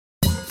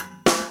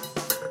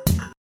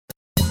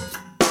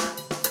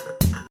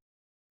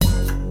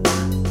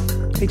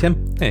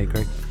Tim. Hey,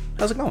 Greg.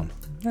 How's it going?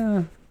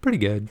 Pretty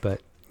good,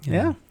 but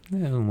Yeah?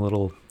 I'm a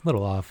little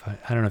off. I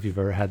don't know if you've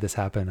ever had this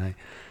happen.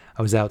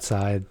 I was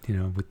outside,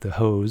 with the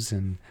hose,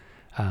 and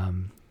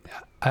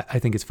I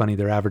think it's funny.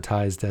 They're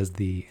advertised as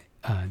the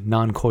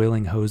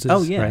non-coiling hoses.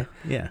 Oh, yeah. Right?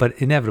 Yeah. But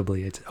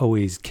inevitably, it's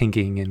always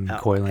kinking and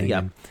coiling.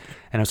 yeah.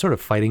 And I was sort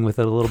of fighting with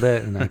it a little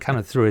bit, and I kind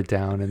of threw it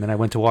down, and then I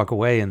went to walk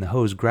away, and the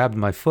hose grabbed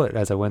my foot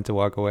as I went to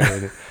walk away,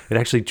 and it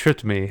actually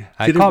tripped me.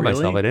 I caught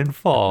myself. I didn't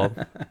fall.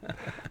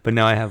 But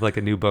now I have like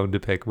a new bone to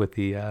pick with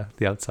the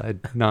outside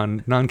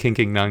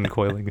non-kinking,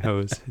 non-coiling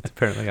hose. It's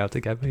apparently out to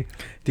get me.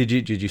 Did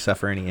you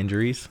suffer any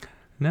injuries?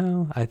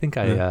 No, I think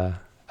I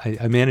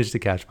managed to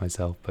catch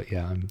myself, but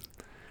yeah,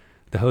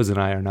 the hose and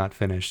I are not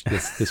finished.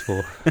 This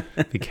will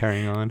be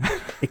carrying on.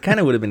 It kind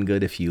of would have been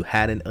good if you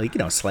had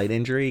a slight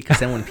injury, because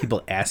then when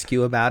people ask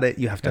you about it,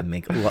 you have to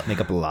make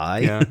up a lie.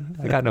 Yeah,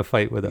 I got in a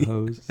fight with a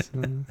hose.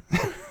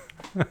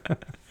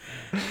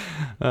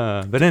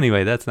 But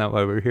anyway, that's not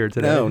why we're here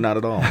today. No, not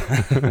at all.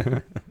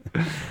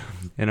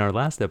 In our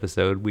last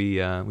episode, we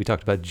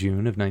talked about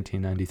June of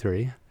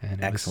 1993,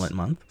 and Excellent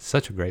month.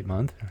 Such a great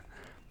month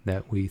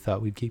that we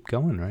thought we'd keep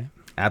going, right?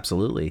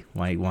 Absolutely.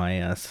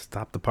 Why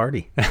stop the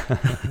party?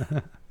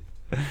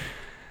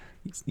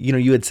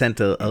 You had sent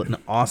an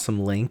awesome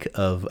link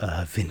of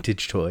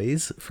vintage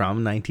toys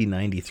from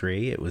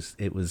 1993. It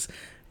was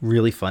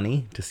really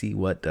funny to see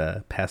what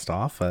passed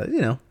off.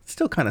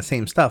 Still kind of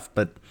same stuff,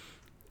 but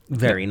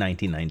very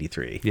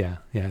 1993. Yeah,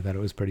 I thought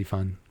it was pretty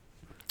fun.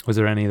 Was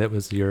there any that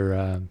was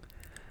your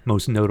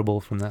most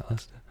notable from that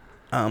list?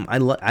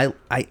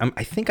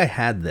 I think I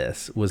had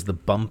this was the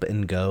Bump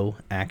and Go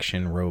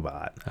action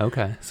robot.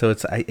 Okay. So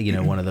it's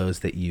one of those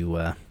that you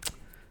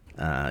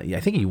I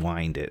think you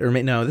wind it, or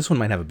no, this one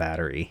might have a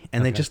battery,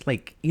 and they just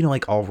like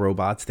all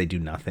robots, they do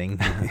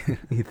nothing.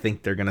 You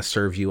think they're gonna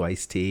serve you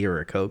iced tea or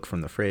a Coke from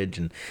the fridge,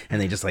 and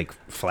they just like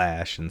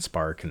flash and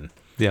spark and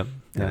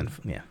and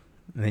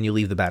then you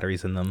leave the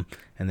batteries in them,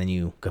 and then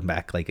you come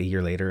back like a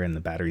year later and the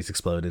batteries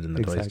exploded and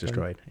the toy's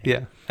destroyed.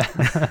 Yeah.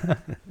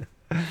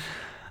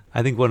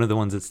 I think one of the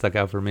ones that stuck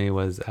out for me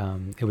was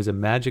it was a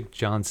Magic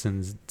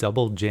Johnson's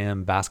double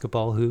jam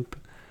basketball hoop,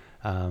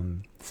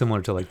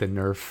 similar to like the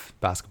Nerf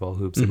basketball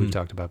hoops that we've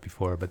talked about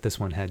before, but this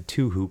one had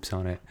two hoops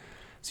on it,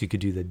 so you could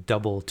do the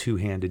double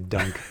two-handed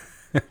dunk,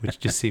 which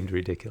just seemed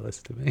ridiculous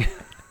to me.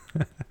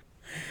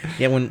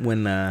 Yeah,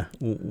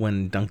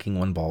 when dunking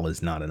one ball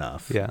is not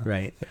enough. Yeah.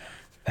 Right.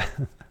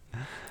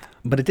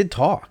 But it did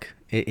talk.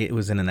 It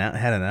was had an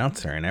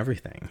announcer and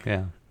everything.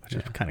 Yeah. Which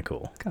is kind of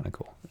cool. Kind of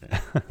cool.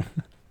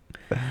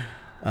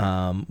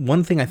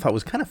 One thing I thought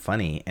was kind of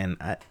funny, and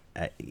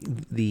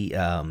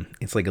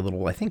it's like a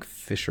little, I think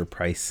Fisher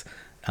Price.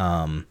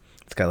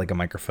 It's got like a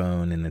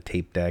microphone and a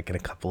tape deck and a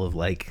couple of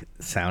like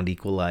sound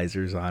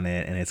equalizers on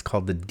it, and it's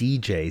called the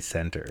DJ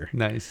Center.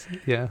 Nice.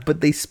 Yeah. But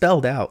they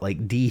spelled out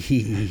like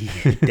D-JAY,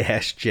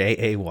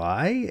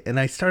 and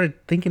I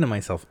started thinking to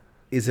myself,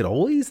 is it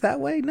always that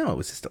way? No, it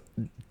was just a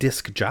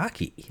disc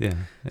jockey. Yeah.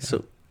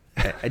 So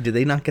did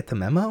they not get the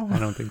memo? I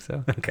don't think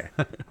so. Okay.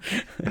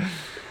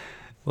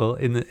 Well,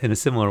 in a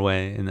similar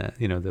way, in that,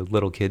 the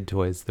little kid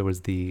toys, there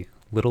was the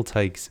Little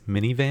Tikes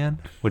minivan,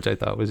 which I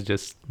thought was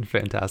just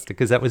fantastic,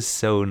 because that was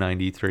so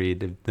 93.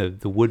 The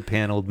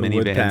wood-paneled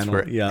minivans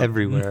were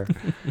everywhere,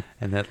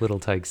 and that Little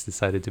Tikes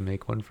decided to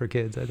make one for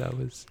kids. I thought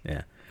was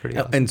pretty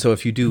awesome. And so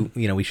if you do,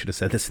 we should have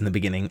said this in the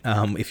beginning,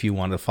 if you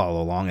want to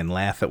follow along and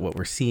laugh at what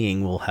we're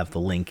seeing, we'll have the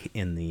link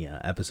in the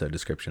episode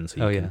description,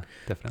 so you can,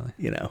 definitely,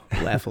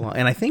 laugh along.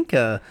 And I think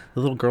the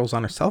little girl's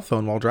on her cell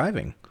phone while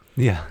driving.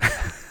 Yeah.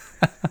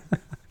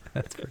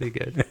 That's pretty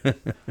good.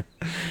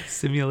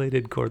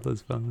 Simulated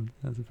cordless phone.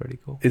 That's pretty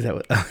cool. Is that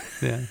what?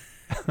 Yeah.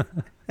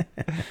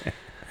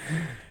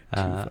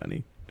 Too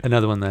funny.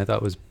 Another one that I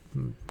thought was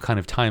kind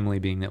of timely,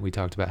 being that we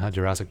talked about how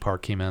Jurassic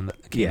Park came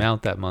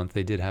out that month.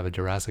 They did have a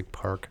Jurassic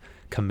Park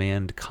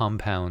command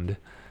compound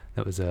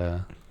that was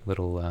a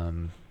little,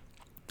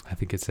 I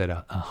think it said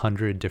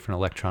 100 different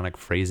electronic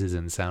phrases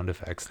and sound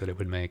effects that it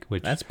would make,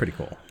 which that's pretty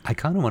cool. I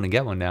kind of want to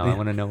get one now. I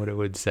want to know what it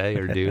would say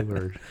or do,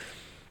 or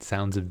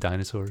sounds of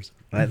dinosaurs.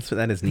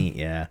 That is neat.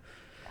 Yeah.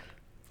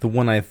 The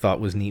one I thought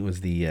was neat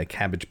was the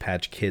Cabbage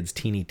Patch Kids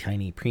Teeny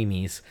Tiny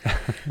Preemies.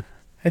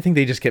 I think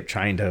they just kept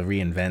trying to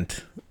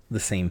reinvent the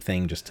same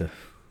thing just to,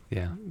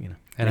 And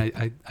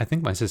I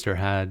think my sister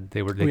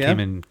they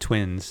came in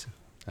twins.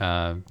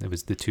 It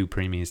was the two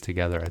preemies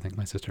together. I think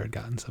my sister had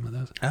gotten some of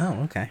those.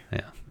 Oh, okay.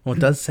 Yeah. Well,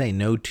 it does say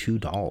no two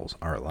dolls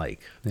are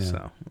alike. Yeah.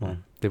 So well,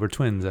 they were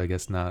twins, I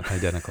guess, not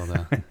identical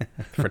though.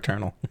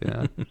 Fraternal.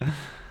 Yeah.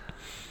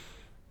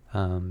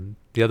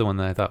 The other one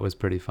that I thought was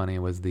pretty funny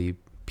was the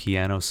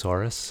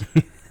Pianosaurus.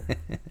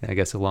 I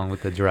guess along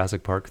with the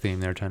Jurassic Park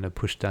theme, they're trying to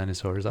push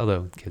dinosaurs,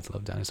 although kids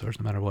love dinosaurs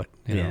no matter what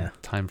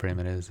time frame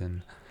it is.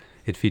 And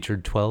it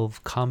featured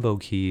 12 combo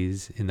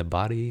keys in the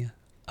body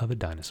of a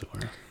dinosaur.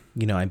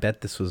 I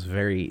bet this was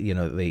very,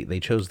 they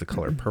chose the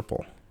color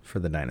purple for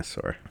the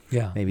dinosaur.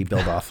 Yeah. Maybe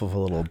build off of a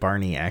little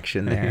Barney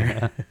action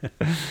there.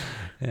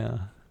 Yeah.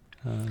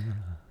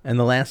 And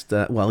the last,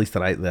 well, at least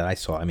that I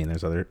saw. I mean,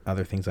 there's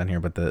other things on here,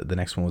 but the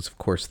next one was, of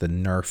course, the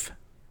Nerf.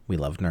 We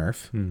love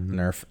Nerf.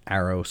 Nerf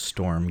Arrow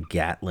Storm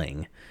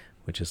Gatling,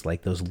 which is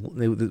like those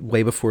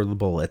way before the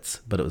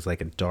bullets, but it was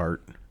like a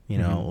dart. It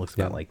looks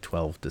about like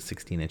 12 to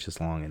 16 inches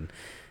long, and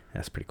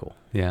that's pretty cool.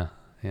 Yeah,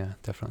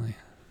 definitely.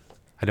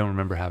 I don't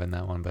remember having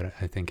that one, but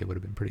I think it would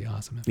have been pretty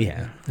awesome.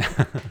 Yeah.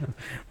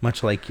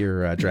 Much like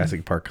your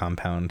Jurassic Park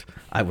compound,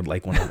 I would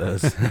like one of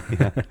those.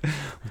 Yeah. We'll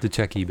have to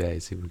check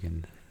eBay, see if we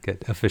can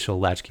get official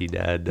Latchkey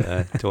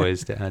Dad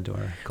toys to add to our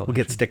collection. We'll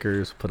get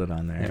stickers, put it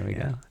on there. There we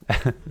go.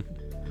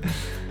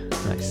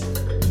 Nice.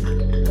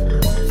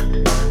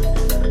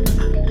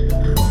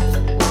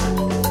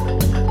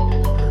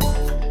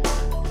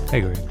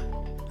 Hey, Greg.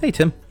 Hey,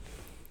 Tim.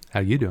 How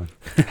you doing?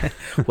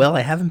 Well,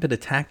 I haven't been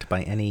attacked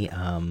by any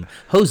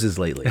hoses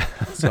lately,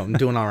 so I'm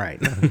doing all right.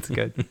 That's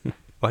good.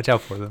 Watch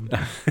out for them.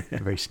 They're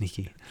very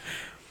sneaky.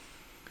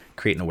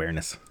 Creating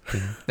awareness.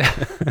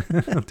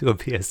 I'll do a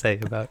PSA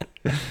about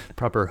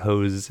proper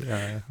hose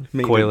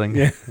coiling.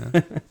 Yeah.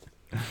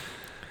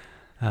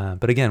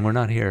 But again, we're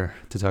not here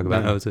to talk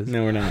about hoses.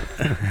 No, we're not.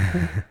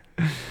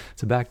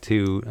 So back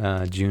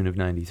to June of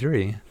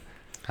 '93.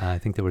 I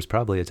think there was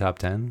probably a top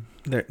 10.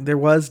 There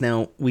was.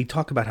 Now, we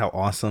talk about how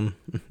awesome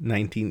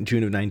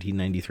June of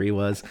 1993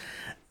 was.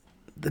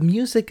 The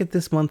music at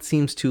this month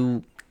seems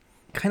to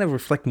kind of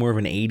reflect more of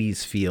an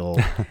 80s feel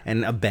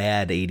and a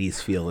bad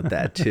 80s feel at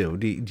that, too.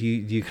 Do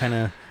you kind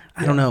of...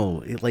 I don't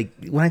know. Like,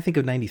 when I think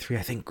of 93,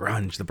 I think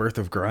grunge, the birth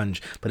of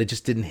grunge, but it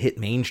just didn't hit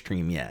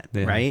mainstream yet,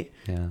 right?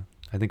 Yeah.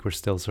 I think we're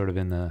still sort of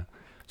in the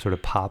sort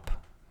of pop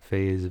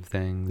phase of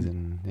things,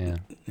 and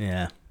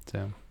Yeah.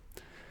 So...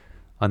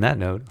 on that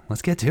note,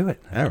 let's get to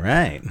it. All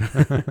right.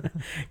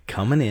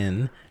 Coming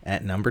in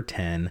at number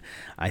 10,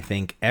 I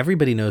think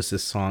everybody knows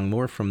this song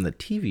more from the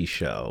TV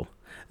show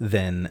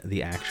than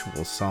the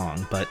actual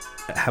song. But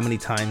how many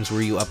times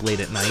were you up late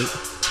at night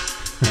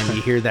and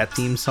you hear that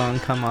theme song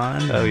come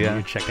on? Oh, yeah.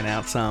 You're checking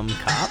out some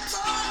Cops.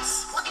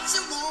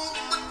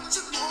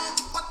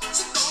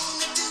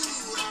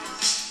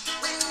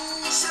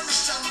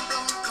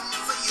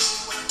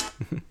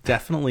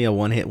 Definitely a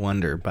one-hit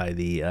wonder by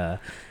the...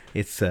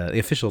 the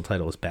official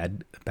title is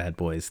Bad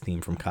Boys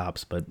Theme from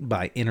Cops, but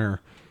by Inner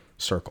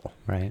Circle,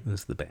 right,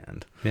 is the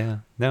band. Yeah,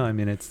 no, I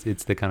mean it's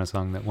the kind of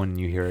song that when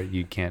you hear it,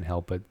 you can't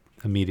help but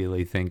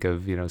immediately think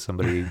of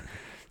somebody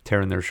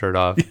tearing their shirt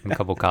off, and a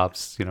couple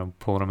cops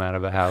pulling them out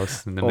of a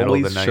house in the middle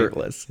of the night,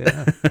 shirtless.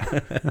 Yeah,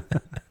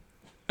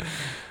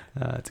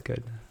 that's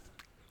good.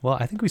 Well,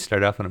 I think we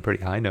start off on a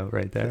pretty high note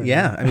right there.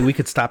 Yeah, I mean we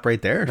could stop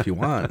right there if you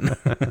want.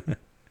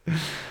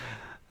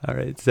 All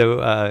right,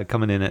 so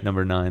coming in at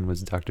number 9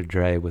 was Dr.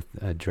 Dre with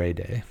Dre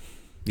Day.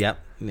 Yep,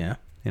 yeah.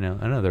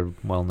 Another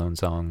well-known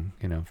song,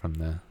 from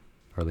the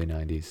early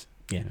 90s.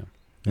 Yeah.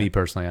 Me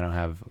personally, I don't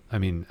have,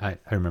 I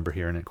remember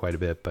hearing it quite a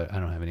bit, but I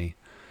don't have any,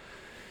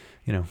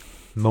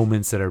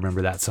 moments that I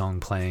remember that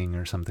song playing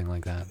or something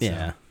like that. So,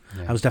 yeah.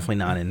 I was definitely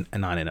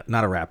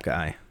not a rap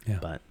guy.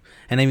 Yeah.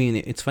 And I mean,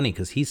 it's funny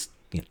because he's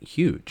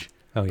huge.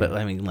 Oh, yeah. But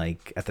I mean,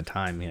 like at the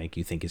time, like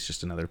you think it's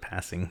just another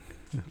passing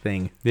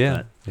thing.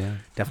 Yeah, but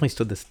definitely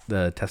stood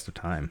the test of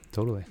time.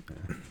 Totally.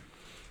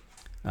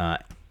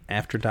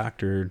 After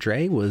Dr.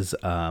 Dre was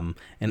an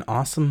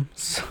awesome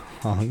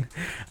song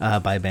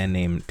by a band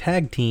named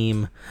Tag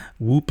Team.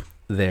 Whoop,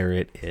 There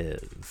It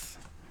Is.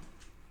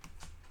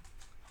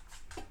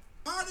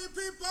 Party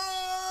people!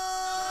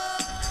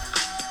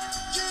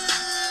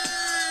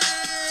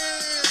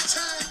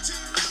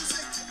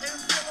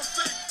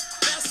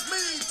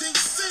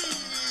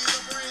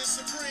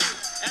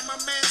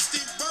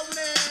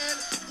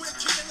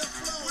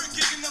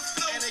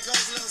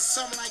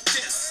 Something like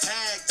this.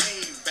 Tag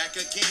team back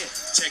again.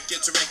 Check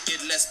it, direct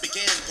it, let's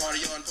begin.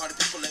 Party on, party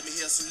people, let me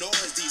hear some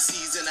noise.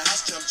 DC's in the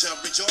house,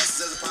 jump, rejoices.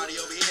 There's a party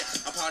over here,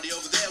 a party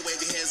over there. Wave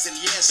your hands in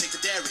the air, shake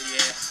the dairy,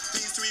 yeah.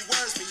 These 3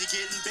 words mean you're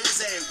getting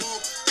busy. Whoop,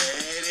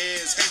 there it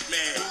is, hit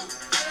me. Whoop,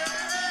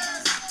 there it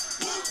is.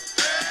 Whoop,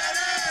 there it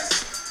is.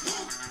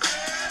 Whoop,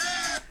 there it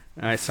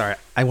is. All right,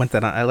 sorry. I let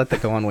that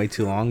go on way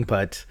too long,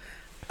 but...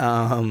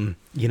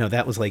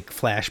 that was like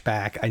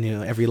flashback. I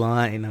knew every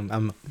line.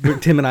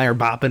 Tim and I are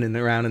bopping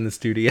around in the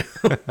studio.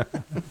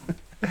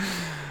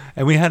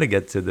 And we had to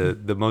get to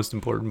the most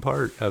important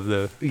part of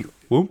the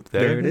whoop.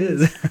 There it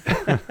is.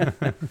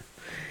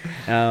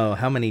 Oh,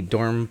 how many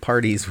dorm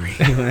parties were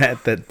you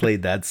at that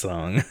played that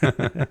song?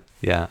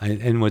 Yeah.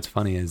 And what's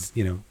funny is,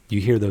 you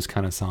hear those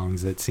kind of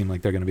songs that seem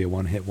like they're going to be a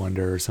one-hit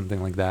wonder or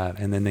something like that.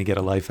 And then they get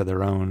a life of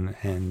their own,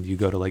 and you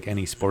go to like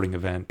any sporting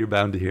event, you're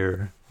bound to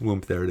hear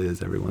whoop, there it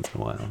is every once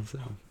in a while.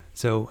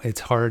 So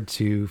it's hard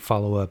to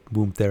follow up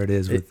whoop, there it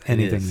is with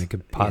anything that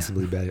could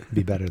possibly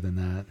be better than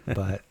that.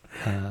 But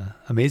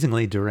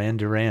amazingly, Duran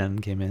Duran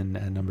came in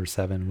at number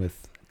 7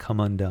 with Come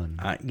Undone.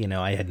 I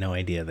had no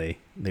idea they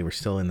were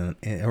still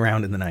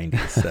around in the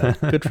 90s. So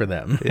good for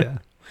them. Yeah.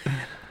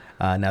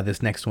 Now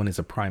this next one is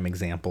a prime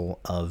example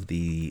of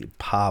the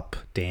pop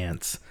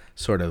dance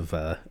sort of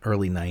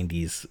early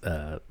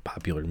 90s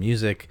popular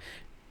music.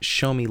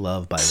 Show Me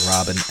Love by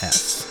Robin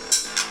S.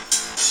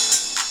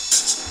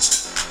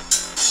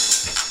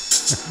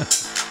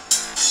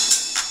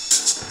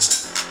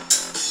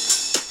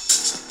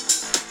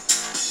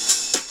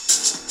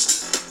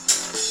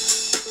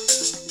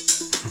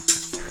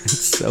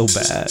 It's so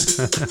bad.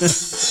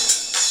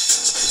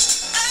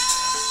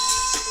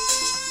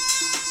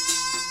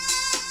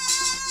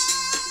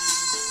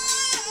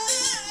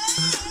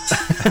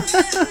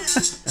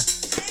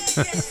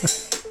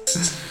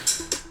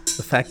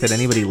 The fact that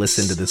anybody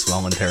listened to this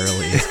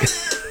voluntarily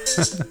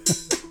is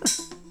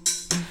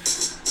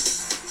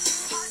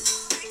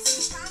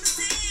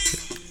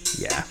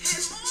yeah.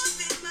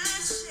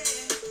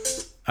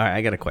 All right,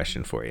 I got a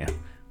question for you.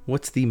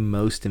 What's the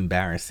most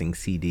embarrassing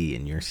CD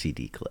in your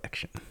CD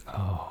collection?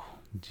 Oh,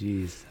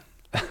 geez.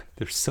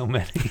 There's so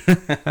many.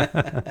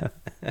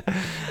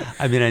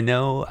 I mean, I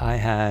know I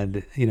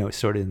had,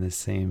 sort of in the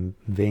same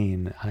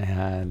vein, I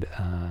had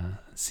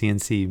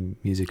CNC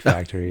Music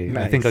Factory,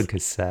 Nice. I think on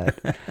cassette.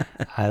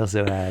 I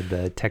also had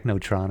the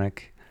Technotronic.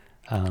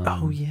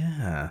 Oh,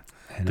 yeah.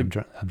 And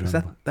Was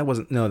that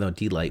wasn't, no,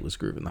 D-Light was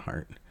Groove in the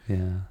Heart.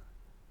 Yeah.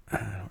 I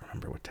don't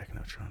remember what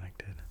Technotronic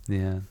did.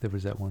 Yeah, there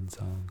was that one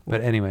song.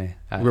 But anyway.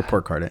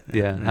 Report card it.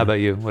 Yeah. How about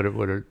you? What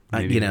are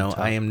maybe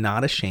I am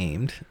not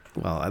ashamed,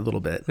 well, a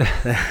little bit.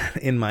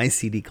 In my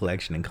CD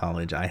collection in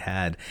college, I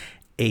had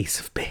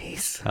Ace of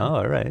Base. Oh,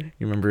 all right.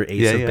 You remember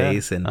Ace of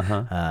Base? And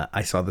Uh-huh.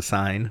 I saw the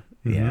sign.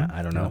 Mm-hmm. Yeah,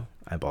 I don't know.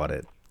 I bought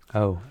it.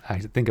 Oh, I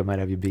think I might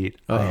have you beat.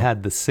 Oh. I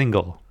had the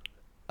single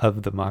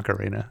of the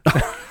Macarena.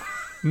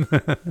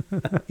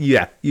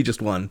 Yeah, you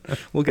just won.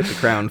 We'll get the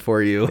crown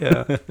for you.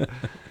 Yeah.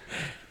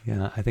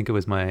 Yeah, I think it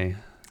was my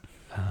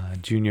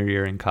junior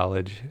year in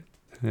college.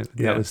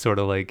 That was sort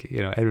of like,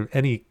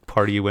 any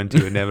party you went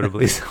to,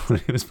 inevitably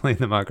somebody was playing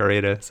the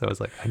Macarena. So I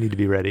was like, I need to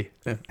be ready.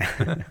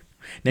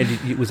 Now,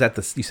 was that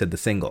you said the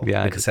single?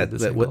 Yeah, the I just said cassette. the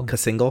single. What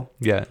single?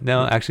 Yeah,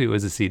 no, actually it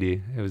was a CD.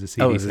 It was a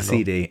CD. Oh, it was a single.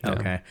 CD. Yeah.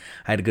 Okay.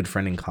 I had a good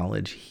friend in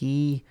college.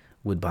 He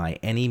would buy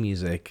any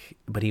music,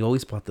 but he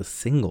always bought the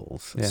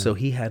singles. Yeah. So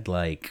he had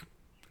like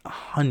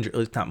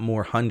if not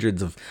more,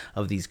 hundreds of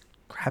these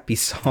crappy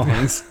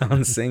songs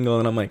on single,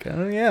 and I'm like,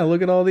 oh yeah,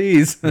 look at all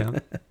these. Yeah,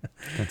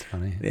 that's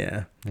funny.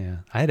 Yeah. Yeah,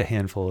 I had a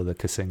handful of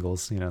the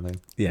singles,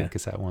 the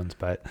cassette ones,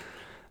 but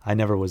I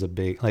never was a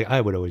big, I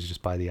would always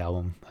just buy the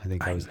album. I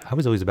think I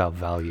was always about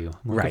value.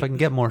 Like, Right. If I can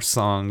get more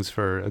songs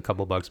for a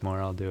couple bucks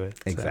more, I'll do it.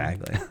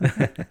 Exactly.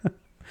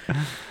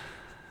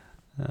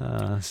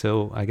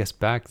 So I guess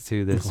back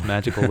to this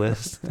magical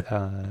list.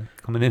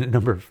 Coming in at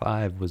number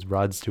 5 was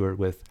Rod Stewart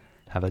with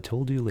 "Have I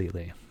Told You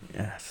Lately."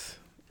 Yes.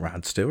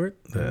 Rod Stewart,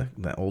 the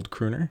old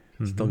crooner,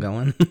 still Mhm.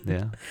 going.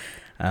 Yeah.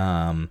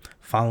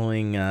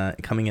 Following,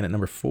 coming in at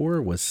number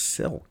 4 was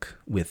Silk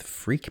with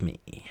 "Freak Me."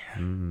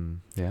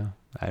 Yeah.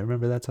 I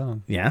remember that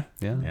song. Yeah.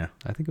 Yeah. Yeah.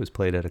 I think it was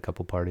played at a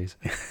couple parties.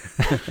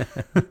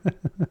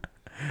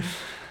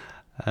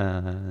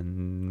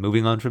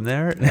 Moving on from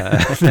there,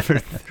 number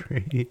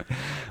 3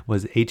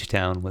 was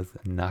H-Town with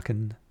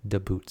 "Knockin' da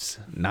Boots."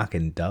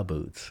 Knockin' da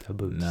Boots. Da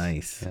Boots.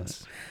 Nice.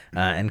 Yes.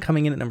 And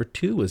coming in at number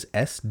 2 was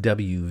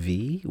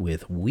SWV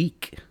with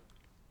 "Weak."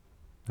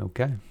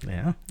 Okay.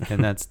 Yeah.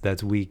 And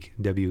that's Weak,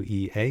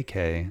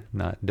 W-E-A-K,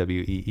 not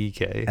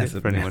W-E-E-K, As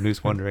for anyone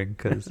who's wondering,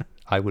 because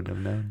I wouldn't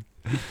have known.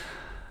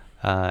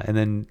 And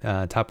then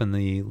topping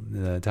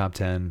the top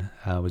 10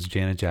 was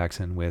Janet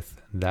Jackson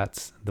with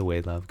 "That's the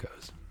Way Love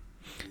Goes."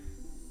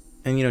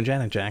 And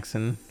Janet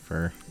Jackson,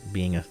 for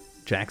being a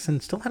Jackson,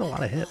 still had a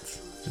lot of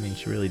hits. I mean,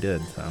 she really did.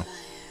 So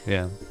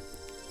Yeah.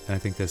 And I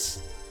think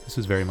this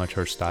was very much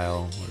her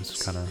style. It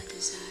was kind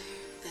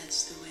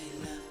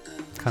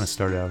of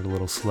started out a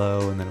little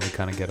slow, and then it would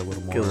kind of get a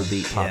little more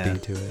poppy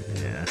to it.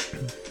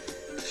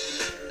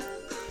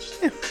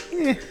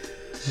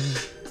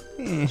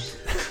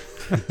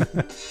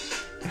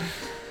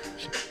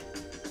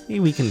 Yeah.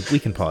 We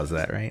can pause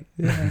that, right?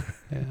 Yeah.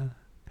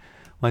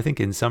 Well, I think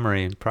in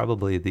summary,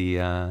 probably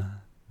the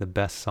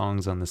best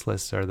songs on this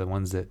list are the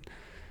ones that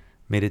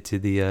made it to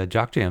the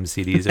Jock Jam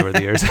CDs over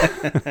the years.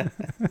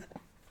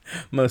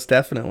 Most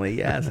definitely,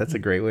 yes. That's a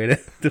great way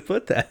to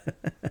put that.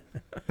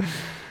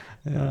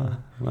 Yeah.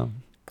 Well,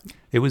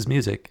 it was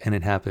music, and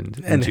it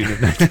happened in June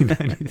of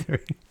 1993.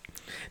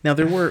 Now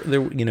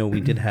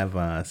we did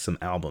have some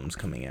albums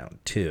coming out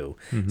too.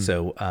 Mm-hmm.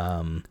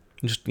 So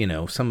just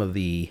some of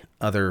the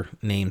other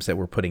names that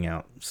were putting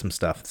out some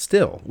stuff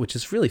still, which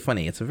is really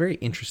funny. It's a very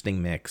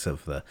interesting mix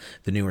of the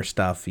newer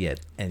stuff yet,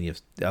 and you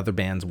have the other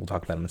bands we'll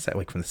talk about in a set,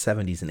 like from the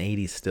 70s and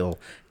 80s, still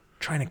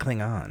trying to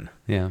cling on.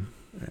 Yeah.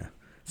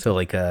 So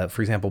like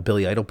for example,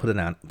 Billy Idol put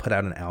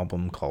out an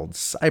album called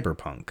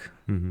Cyberpunk.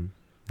 Mm-hmm.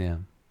 Yeah.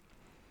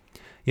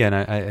 Yeah, and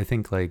I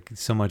think like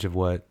so much of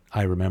what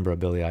I remember of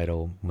Billy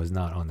Idol was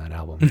not on that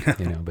album,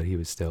 but he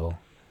was still,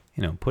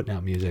 putting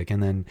out music.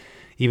 And then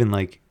even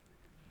like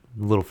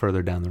a little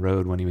further down the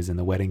road when he was in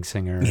The Wedding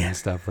Singer and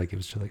stuff, like it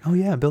was just like, oh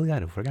yeah, Billy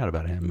Idol, forgot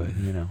about him.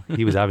 But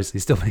he was obviously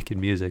still making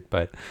music.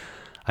 But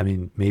I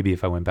mean, maybe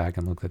if I went back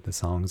and looked at the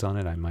songs on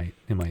it, it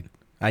might.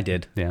 I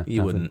did. Yeah.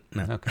 You nothing. wouldn't.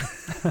 No.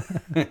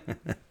 Okay.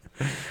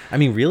 I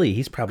mean, really,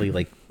 he's probably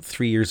like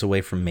 3 years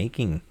away from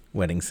making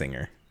Wedding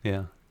Singer.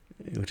 Yeah.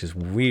 Which is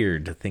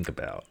weird to think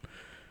about.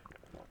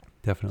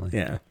 Definitely.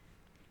 Yeah.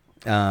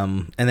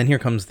 And then here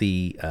comes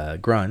the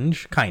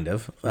grunge, kind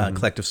of.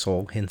 Collective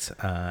Soul, hints,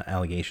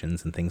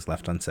 allegations, and things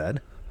left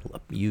unsaid.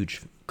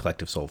 Huge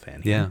Collective Soul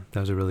fan. Yeah, that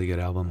was a really good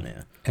album.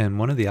 Yeah. And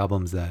one of the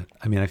albums that,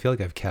 I mean, I feel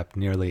like I've kept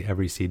nearly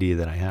every CD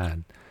that I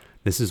had.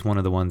 This is one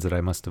of the ones that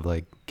I must have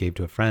like gave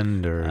to a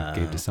friend or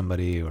gave to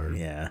somebody or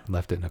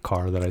left it in a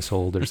car that I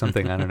sold or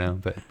something. I don't know,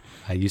 but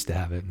I used to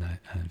have it and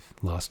I've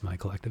lost my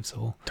Collective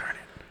Soul. Darn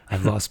it.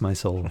 I've lost my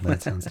soul.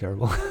 That sounds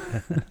terrible.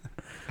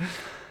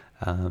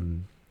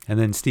 And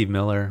then Steve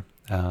Miller.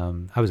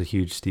 I was a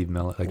huge Steve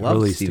Miller, like Love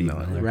early Steve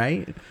Miller,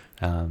 right?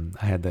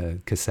 I had the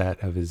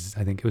cassette of his,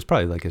 I think it was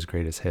probably like his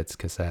greatest hits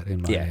cassette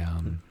in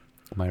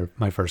my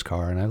my first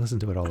car, and I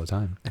listened to it all the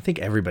time. I think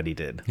everybody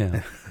did.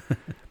 Yeah.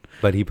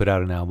 But he put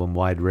out an album,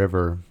 Wide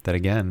River, that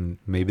again,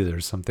 maybe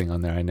there's something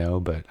on there I know,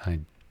 but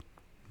I'm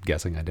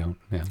guessing I don't.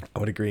 Yeah. I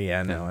would agree.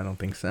 Yeah, no, I don't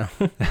think so.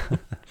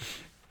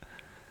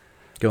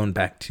 Going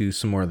back to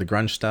some more of the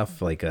grunge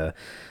stuff, like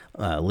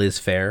Liz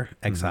Phair,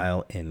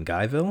 Exile in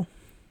Guyville.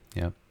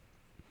 Yep.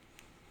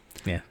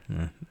 Yeah.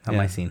 Not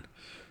my scene.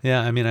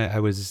 Yeah, I mean, I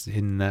was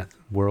in that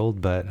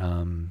world, but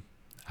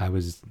I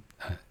was,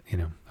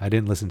 I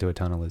didn't listen to a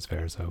ton of Liz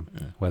Phair, so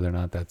whether or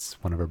not that's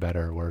one of her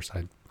better or worse,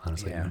 I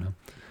honestly don't know.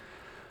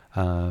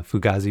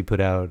 Fugazi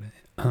put out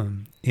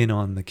In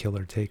on the Kill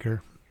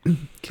Taker,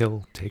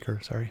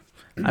 sorry.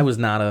 I was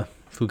not a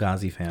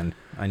Fugazi fan.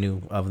 I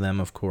knew of them,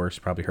 of course,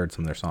 probably heard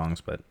some of their songs,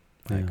 but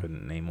I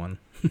couldn't name one.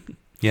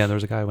 Yeah, there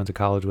was a guy I went to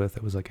college with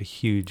that was like a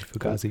huge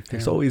Fugazi fan.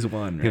 There's always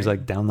one, right? He was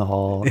like down the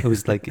hall. It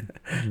was like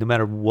no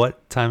matter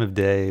what time of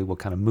day, what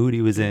kind of mood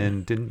he was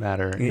in, didn't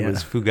matter. It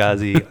was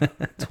Fugazi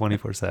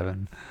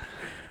 24/7.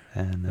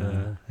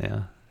 And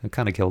it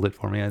kind of killed it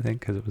for me, I think,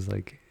 because it was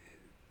like,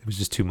 it was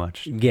just too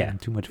much. Yeah.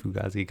 Too much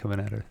Fugazi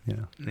coming at her,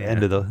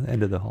 end of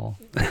the hall.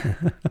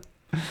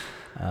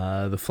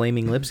 The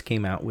Flaming Lips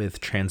came out with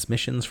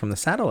Transmissions from the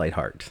Satellite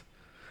Heart,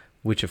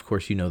 which of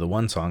course, the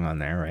one song on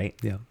there, right?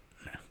 Yeah.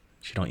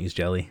 She Don't Use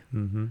Jelly.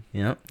 Mm-hmm.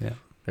 Yep. Yeah.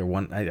 They're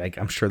one.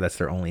 I'm sure that's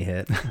their only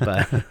hit,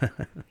 but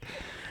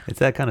it's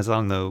that kind of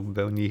song though.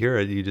 But when you hear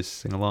it, you just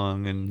sing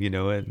along and you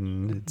know it,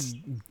 and it's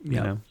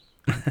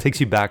it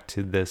takes you back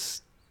to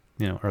this,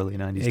 early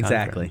 90s.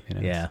 Exactly. Time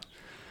frame, Yeah.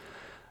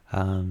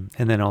 And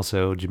then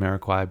also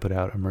Jamiroquai put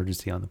out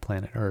Emergency on the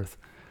Planet Earth.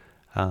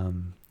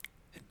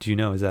 Do you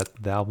know, is that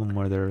the album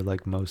where they're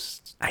like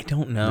most? I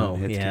don't know.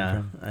 Hits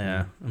Yeah.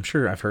 I'm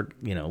sure I've heard,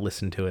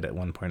 listened to it at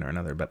one point or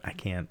another, but I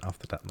can't off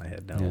the top of my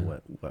head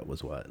know what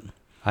was what.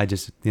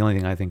 The only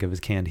thing I think of is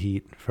Canned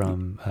Heat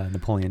from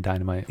Napoleon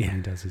Dynamite when he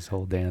does his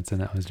whole dance,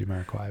 and that was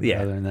Jamiroquai.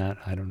 But other than that,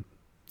 I don't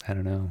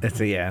know. It's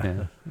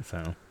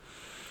So,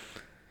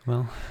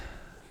 well,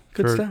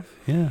 good stuff.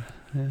 Yeah.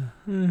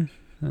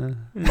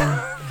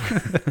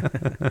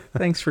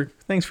 Thanks for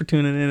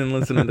tuning in and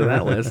listening to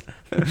that list.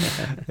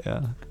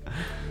 Yeah.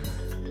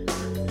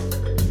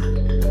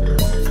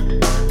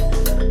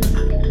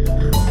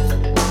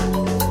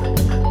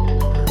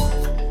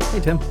 Hey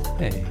Tim.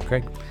 Hey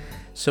Craig.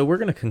 So we're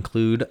going to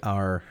conclude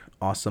our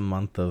awesome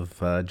month of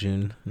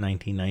June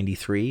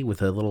 1993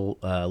 with a little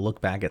look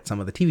back at some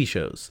of the TV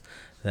shows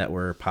that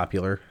were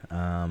popular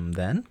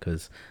then,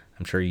 because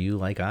I'm sure you,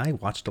 like I,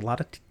 watched a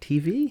lot of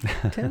TV.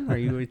 Tim, are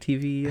you a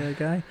TV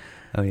guy?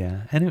 Oh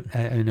yeah, and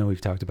I know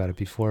we've talked about it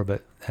before,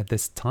 but at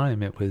this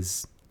time it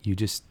was you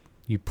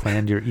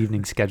planned your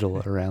evening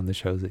schedule around the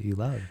shows that you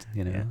loved,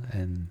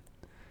 and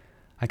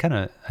I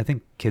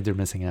think kids are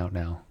missing out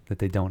now that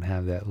they don't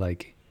have that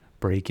like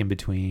break in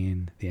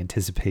between, the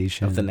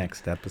anticipation of the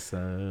next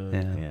episode.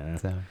 Yeah.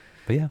 So,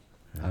 but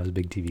I was a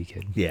big TV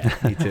kid. Yeah,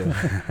 me too.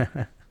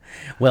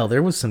 Well,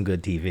 there was some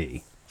good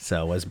TV.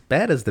 So as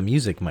bad as the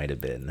music might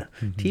have been,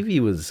 TV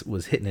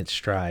was hitting its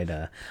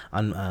stride.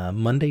 On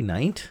Monday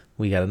night,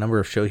 we got a number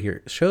of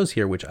shows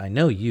here, which I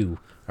know you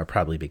are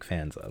probably big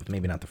fans of.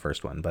 Maybe not the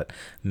first one, but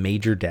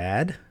Major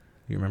Dad.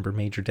 You remember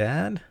Major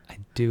Dad? I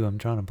do. I'm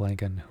drawing a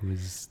blank on who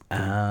was.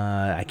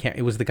 I can't.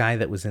 It was the guy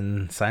that was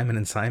in Simon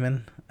and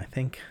Simon, I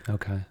think.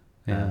 Okay.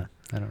 Yeah.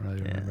 I don't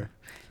really remember.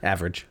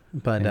 Average,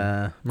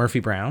 but Murphy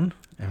Brown.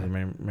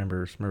 Everyone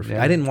remembers Murphy.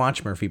 Yeah. I didn't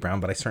watch Murphy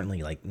Brown, but I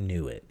certainly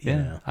knew it. You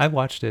know? I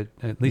watched it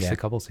at least a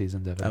couple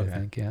seasons of it. Okay. I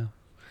think. Yeah.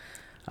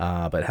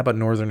 But how about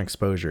Northern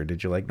Exposure?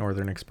 Did you like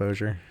Northern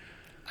Exposure?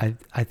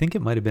 I think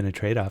it might have been a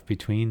trade-off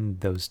between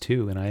those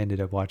two, and I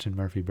ended up watching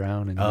Murphy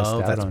Brown and missed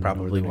out on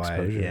probably Northern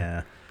why. Exposure.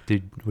 Yeah.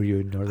 Were you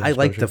in Northern Exposure? I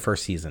liked the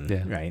first season,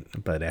 right?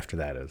 But after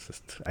that, it was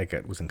just I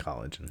was in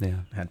college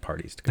and had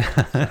parties to go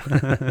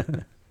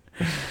to.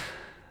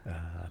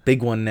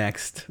 Big one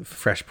next,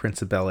 Fresh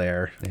Prince of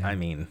Bel-Air. Yeah. I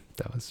mean,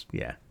 that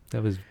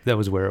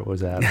was where it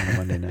was at on a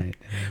Monday night.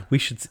 Yeah. We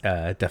should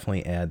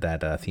definitely add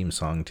that theme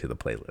song to the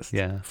playlist.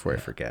 Yeah, before I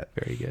forget.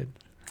 Very good.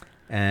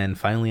 And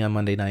finally on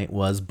Monday night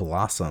was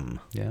Blossom.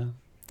 Yeah.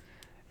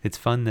 It's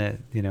fun that,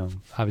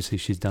 obviously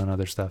she's done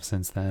other stuff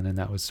since then, and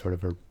that was sort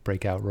of her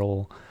breakout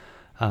role.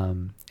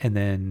 And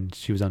then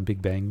she was on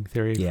Big Bang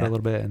Theory for a little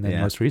bit, and then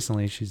most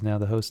recently she's now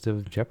the host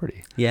of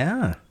Jeopardy.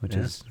 Yeah. Which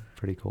is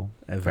pretty cool.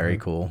 Very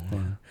cool. Yeah.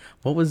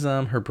 What was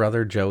her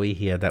brother Joey?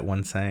 He had that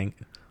one saying,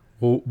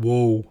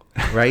 whoa,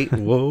 right?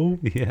 Whoa.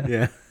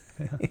 Yeah.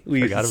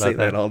 We used to Forgot say about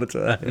that that. all the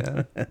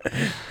time.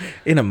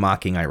 In a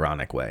mocking,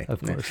 ironic way.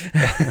 Of course.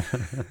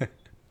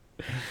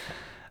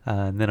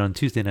 And then on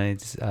Tuesday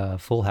nights,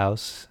 Full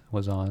House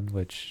was on,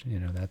 which,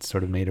 that's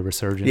sort of made a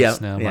resurgence Yeah,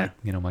 now.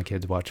 yeah. My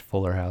kids watch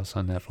Fuller House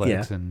on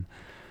Netflix, Yeah. and,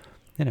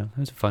 it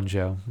was a fun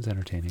show. It was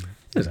entertaining.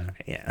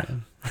 Yeah.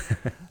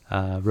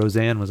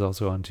 Roseanne was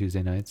also on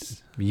Tuesday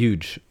nights.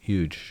 Huge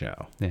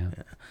show. Yeah.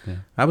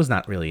 I was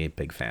not really a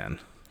big fan.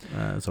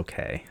 It was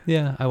okay.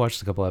 Yeah, I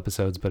watched a couple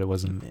episodes, but it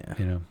wasn't,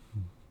 Yeah.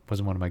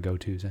 wasn't one of my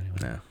go-tos anyway.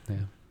 No. Yeah.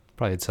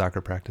 Probably had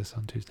soccer practice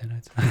on Tuesday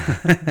nights.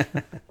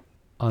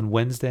 On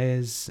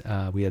Wednesdays,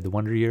 we had The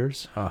Wonder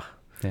Years. Oh.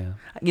 Yeah.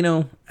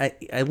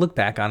 I look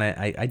back on it.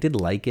 I did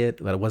like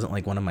it, but it wasn't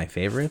like one of my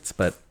favorites,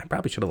 but I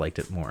probably should have liked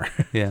it more.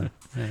 Yeah.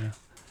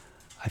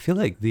 I feel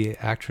like the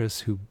actress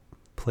who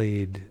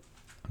played,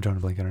 I'm trying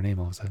to blank on her name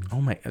all of a sudden.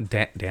 Oh my,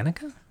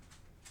 Danica?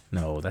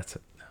 No, that's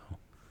no.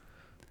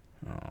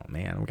 Oh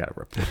man, we gotta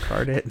report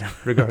card it.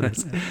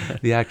 Regardless,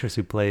 the actress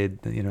who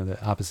played, the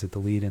opposite the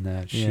lead in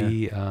that,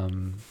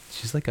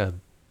 she's like a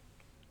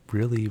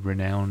really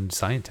renowned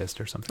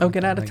scientist or something. Oh, like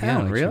get that. out of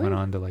town, She really? went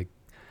on to I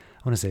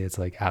want to say it's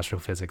like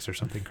astrophysics or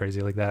something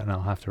crazy like that, and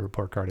I'll have to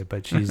report card it.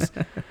 But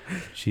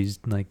she's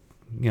like,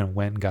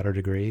 went and got her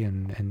degree,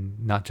 and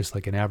not just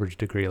like an average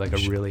degree, like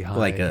a really high,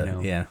 Like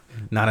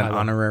not an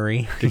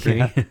honorary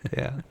degree.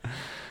 Yeah.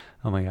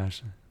 Oh my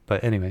gosh.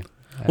 But anyway.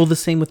 Well, the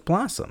same with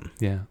Blossom.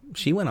 Yeah.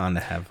 She went on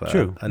to have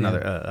True, another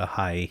a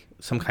high,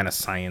 some kind of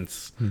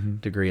science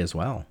degree as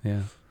well.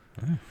 Yeah.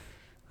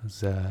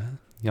 Those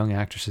young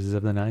actresses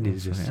of the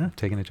 90s just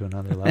taking it to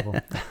another level.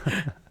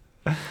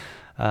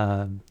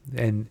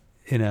 And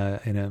in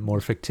a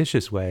more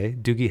fictitious way,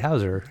 Doogie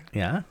Howser,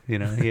 Yeah,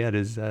 he had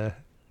his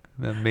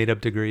made-up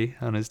degree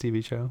on his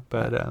TV show,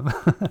 but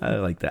I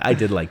like that. I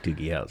did like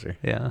Doogie Howser.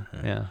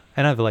 yeah.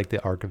 And I've liked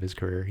the arc of his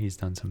career. He's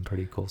done some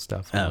pretty cool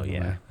stuff. Oh, along the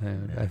yeah. way.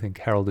 I think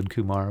Harold and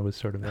Kumar was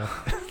sort of a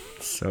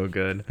So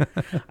good.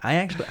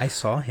 I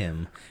saw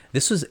him.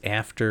 This was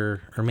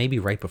after, or maybe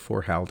right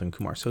before Harold and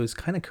Kumar. So his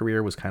kind of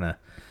career was kind of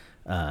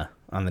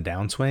on the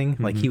downswing.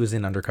 Like he was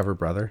in Undercover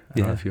Brother. I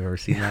don't know if you've ever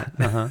seen that.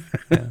 Yeah.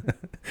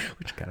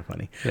 Which is kind of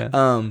funny.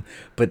 Yeah.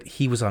 But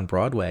he was on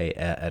Broadway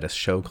at a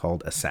show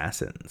called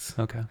Assassins.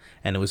 Okay.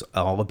 And it was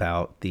all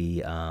about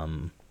the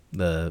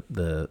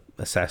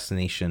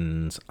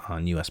assassinations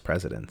on U.S.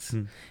 presidents,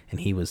 and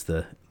he was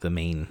the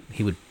main.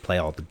 He would play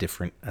all the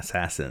different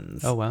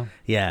assassins. Oh wow.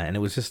 Yeah, and it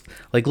was just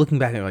like looking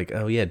back and like,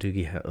 oh yeah,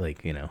 Doogie,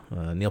 like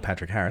Neil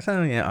Patrick Harris.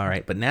 Oh yeah, all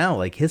right. But now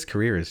like his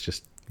career is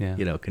just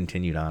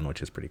continued on,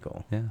 which is pretty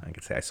cool. Yeah, I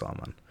could say I saw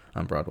him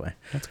on Broadway.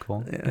 That's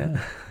cool.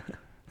 Yeah.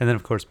 And then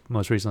of course,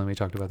 most recently we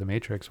talked about The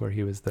Matrix, where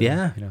he was the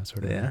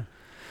sort of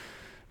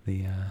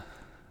the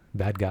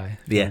bad guy.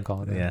 If you want to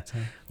call it that. Yeah. So.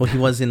 Well, he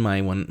was in my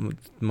one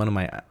of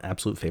my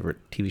absolute favorite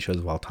TV shows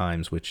of all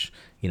times, which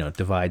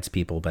divides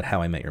people. But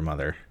How I Met Your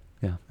Mother.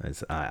 Yeah.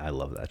 I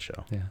love that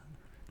show. Yeah.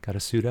 Got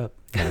to suit up.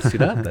 Gotta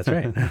suit up. That's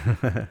right.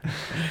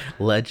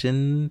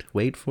 Legend.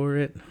 Wait for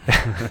it.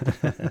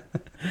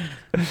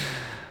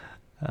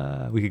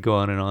 We could go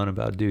on and on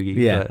about Doogie.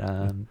 Yeah.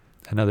 But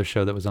another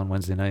show that was on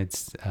Wednesday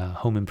nights,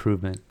 Home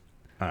Improvement.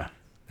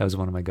 That was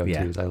one of my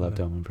go-tos. I loved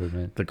Home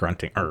Improvement. The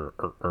grunting or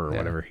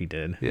whatever he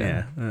did.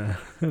 Yeah.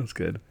 That was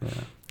good. Yeah.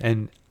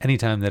 And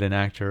anytime that an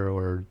actor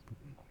or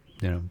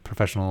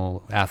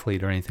professional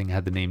athlete or anything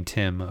had the name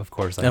Tim, of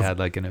course I had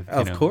like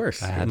of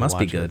course I had it to must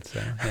be watch good. It,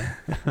 so,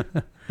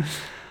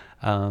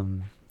 yeah.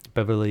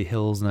 Beverly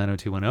Hills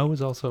 90210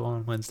 was also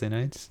on Wednesday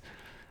nights.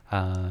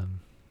 I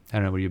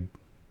don't know, did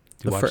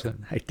you watch that?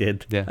 I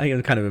did. Yeah. I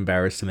am kind of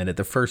embarrassed to admit it.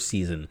 The first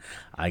season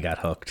I got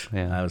hooked.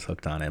 Yeah. I was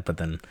hooked on it, but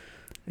then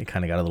it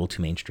kind of got a little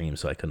too mainstream,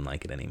 so I couldn't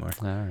like it anymore.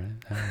 All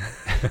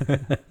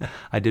right.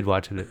 I did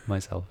watch it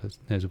myself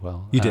as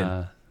well. You did?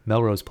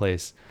 Melrose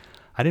Place.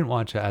 I didn't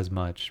watch it as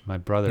much. My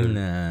brother,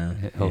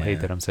 he'll hate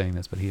that I'm saying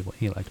this, but he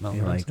liked Melrose.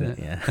 He liked it,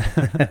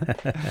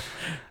 yeah.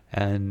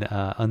 And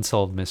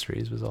Unsolved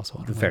Mysteries was also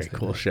on. Very Wednesday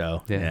cool night.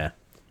 show. Yeah. Yeah.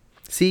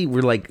 See,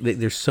 we're like,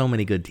 there's so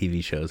many good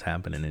TV shows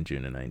happening in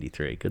June of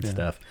 '93. Good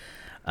stuff.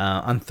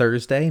 On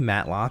Thursday,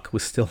 Matlock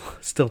was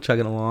still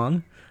chugging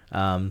along.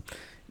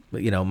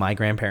 But, my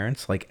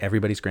grandparents, like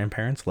everybody's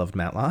grandparents, loved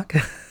Matlock.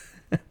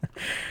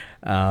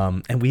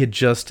 And we had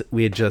just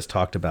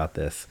talked about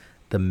this.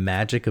 The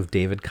magic of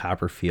David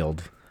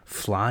Copperfield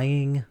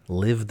flying,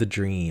 live the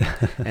dream.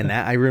 And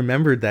that, I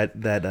remembered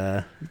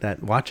that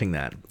watching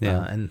that.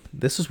 Yeah. And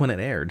this was when it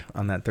aired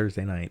on that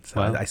Thursday night.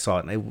 So Wow. I saw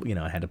it and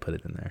I had to put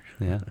it in there.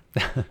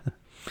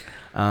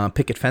 Yeah.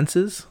 Picket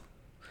Fences.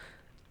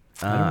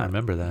 I don't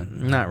remember that.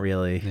 Not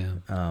really.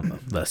 Yeah.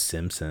 The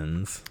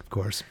Simpsons, Of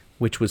course.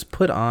 which was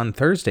put on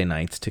Thursday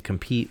nights to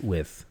compete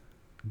with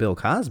Bill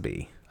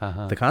Cosby,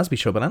 The Cosby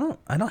Show, but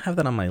I don't have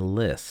that on my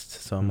list.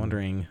 So I'm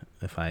wondering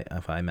if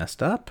I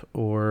messed up,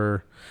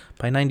 or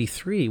by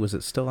 '93 was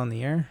it still on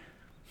the air?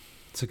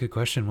 It's a good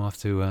question. We'll have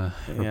to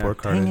report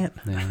card Dang it.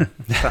 it.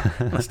 Yeah.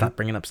 I'm gonna stop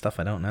bringing up stuff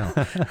I don't know.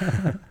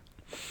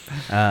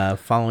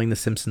 Following The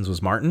Simpsons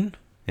was Martin.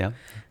 Yeah.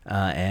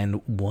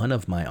 And one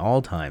of my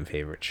all-time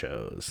favorite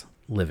shows,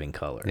 Living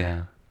Color.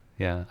 Yeah.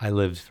 Yeah. I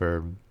lived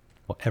for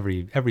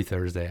every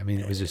Thursday. I mean,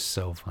 it was just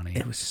so funny.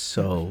 It was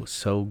so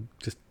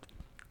just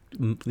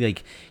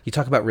like, you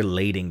talk about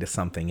relating to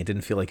something. It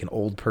didn't feel like an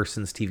old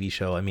person's TV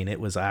show. I mean, it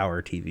was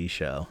our TV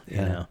show. You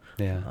know?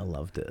 Yeah. I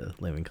loved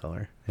Living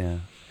Color. Yeah.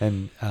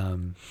 And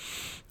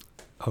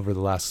over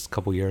the last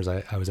couple years,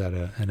 I was at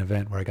an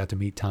event where I got to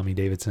meet Tommy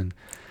Davidson.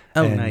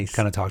 Oh, and nice.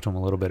 Kind of talked to him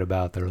a little bit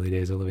about the early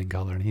days of Living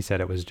Color, and he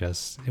said it was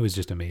just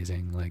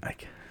amazing.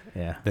 Like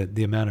yeah,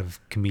 the amount of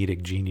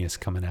comedic genius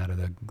coming out of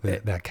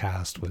that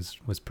cast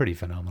was pretty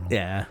phenomenal.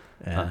 Yeah.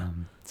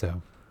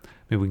 So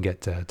maybe we can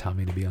get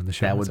Tommy to be on the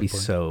show. That would be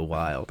so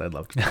wild. I'd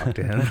love to talk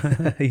to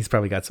him. He's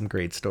probably got some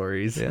great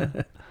stories.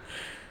 Yeah.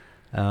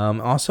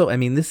 Also, I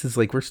mean, this is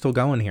like, we're still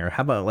going here.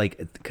 How about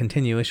like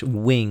continuous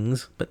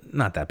Wings, but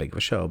not that big of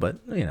a show, but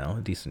a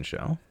decent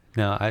show.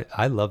 No,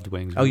 I loved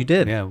Wings. Oh, you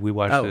did? Yeah, we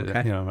watched it.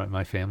 Okay.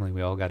 My family,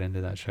 we all got into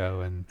that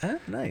show, and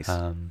nice.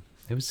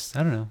 It was,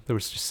 I don't know, there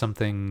was just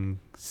something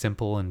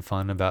simple and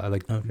fun about it.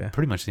 Like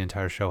pretty much the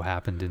entire show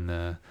happened in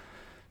the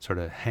sort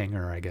of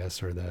hangar, I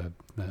guess, or the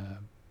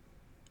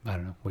I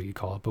don't know what you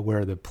call it, but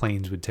where the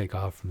planes would take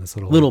off from this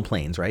little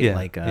planes, right? Yeah,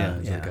 like it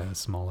was like a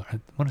smaller. I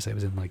want to say it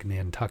was in like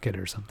Nantucket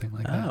or something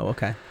like that. Oh,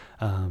 okay.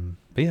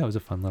 But yeah, it was a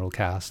fun little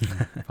cast,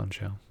 and fun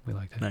show. We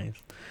liked it. Nice.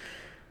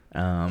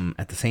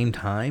 At the same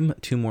time,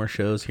 2 more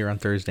shows here on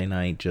Thursday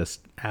night,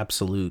 just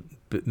absolute,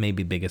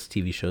 maybe biggest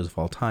TV shows of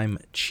all time,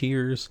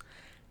 Cheers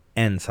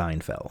and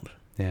Seinfeld.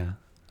 Yeah.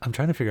 I'm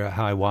trying to figure out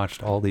how I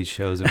watched all these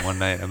shows in one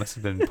night. I must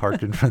have been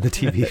parked in front of the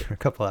TV for a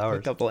couple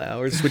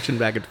hours. Switching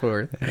back and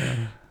forth.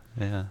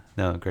 Yeah.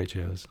 No, great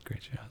shows.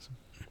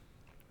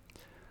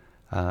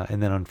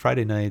 And then on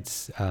Friday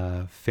nights,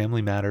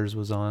 Family Matters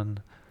was on.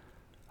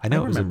 I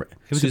know it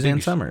was Suzanne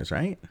Summers,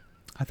 right?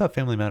 I thought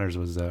Family Matters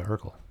was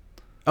Urkel.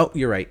 Oh,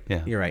 you're right.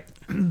 Yeah. You're right.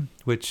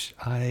 Which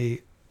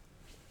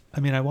I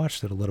mean, I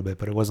watched it a little bit,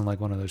 but it wasn't like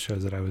one of those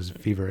shows that I was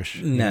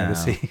feverish to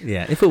see.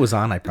 Yeah, if it was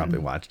on, I probably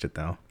watched it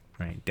though.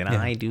 Right? Did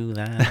I do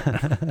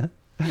that?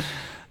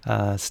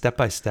 Step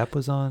by Step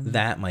was on.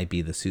 That might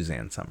be the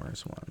Suzanne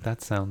Summers one.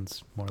 That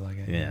sounds more like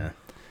it. Yeah.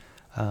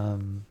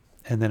 And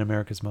then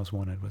America's Most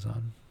Wanted was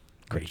on.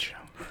 Great show.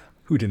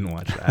 Who didn't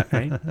watch that,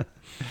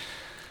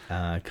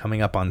 right?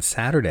 Coming up on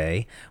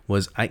Saturday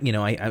was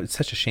it's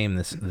such a shame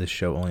this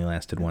show only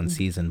lasted one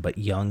season, but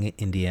Young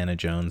Indiana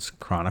Jones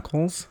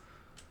Chronicles.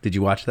 Did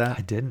you watch that?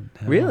 I didn't.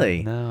 No,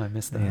 really? No, I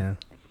missed that. Yeah,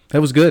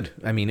 that was good.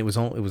 I mean, it was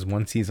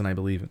one season, I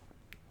believe,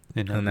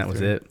 and that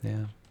was it.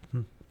 Yeah,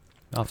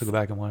 I'll have to go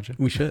back and watch it.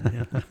 We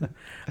should.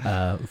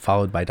 Yeah.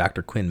 Followed by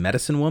Dr. Quinn,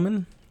 Medicine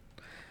Woman.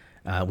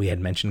 We had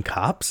mentioned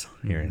Cops.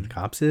 Here in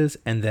Cops is,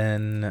 and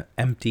then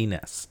Empty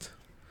Nest.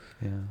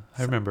 Yeah,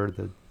 I remember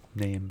the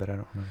name, but I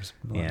don't remember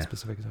a lot of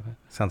specifics of it.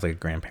 Sounds like a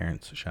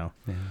grandparents show.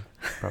 Yeah,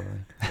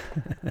 probably.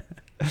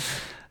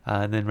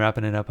 And then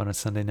wrapping it up on a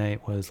Sunday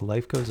night was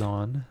Life Goes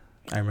On.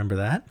 I remember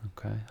that.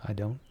 Okay, I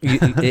don't.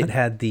 It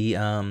had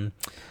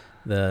the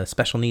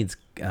special needs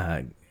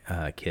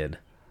kid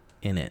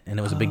in it, and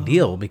it was a big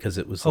deal because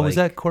it was. Was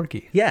that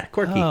Corky? Yeah,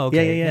 Corky. Oh,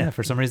 okay. Yeah.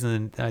 For some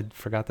reason, I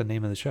forgot the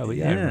name of the show, but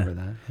I remember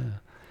that.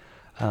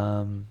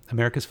 Yeah.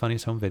 America's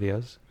Funniest Home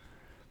Videos.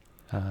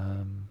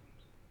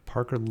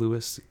 Parker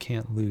Lewis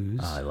Can't Lose.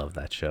 Oh, I love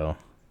that show.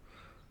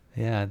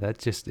 Yeah, that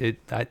just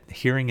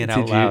hearing it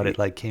out loud, it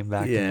like came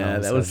back. Yeah,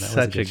 that was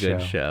such a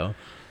good show.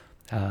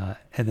 And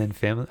then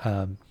family.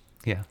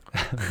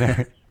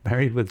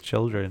 Married with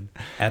Children.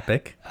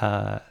 Epic.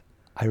 I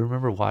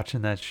remember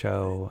watching that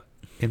show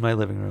in my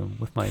living room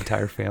with my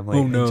entire family.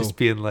 Oh, no. And just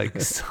being like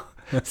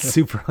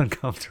super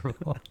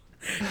uncomfortable.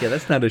 Yeah,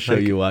 that's not a show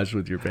you watch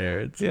with your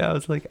parents. Yeah, I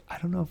was like, I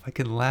don't know if I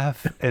can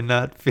laugh and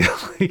not feel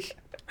like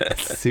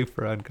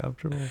super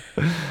uncomfortable.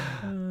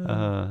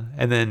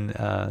 And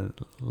then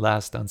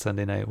last on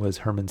Sunday night was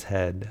Herman's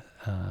Head.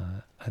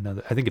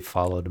 Another, I think it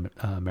followed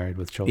Married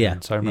with Children. Yeah,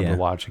 so I remember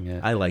watching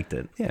it. I liked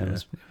it. Yeah, it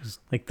was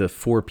like the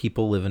 5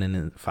 people living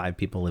in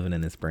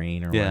his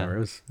brain or whatever. It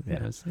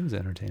was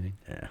entertaining.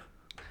 Yeah,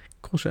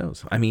 cool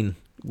shows. I mean,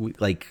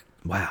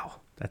 wow,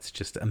 that's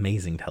just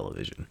amazing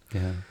television.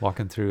 Yeah,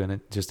 walking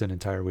through just an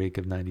entire week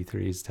of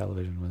 93's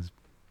television was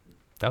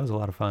a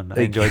lot of fun.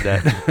 I enjoyed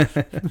that.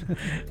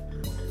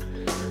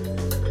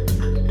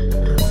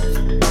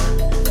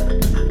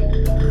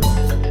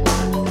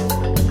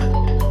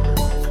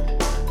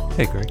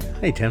 Hey, Greg.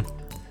 Hey, Tim.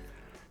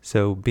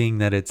 So, being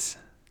that it's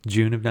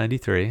June of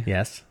 93.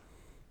 Yes.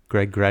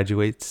 Greg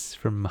graduates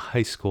from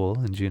high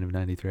school in June of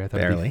 93. I thought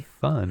it'd be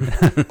fun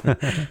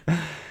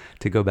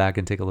to go back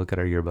and take a look at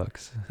our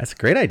yearbooks. That's a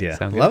great idea.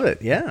 Love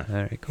it. Yeah. All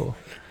right, cool.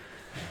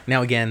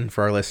 Now, again,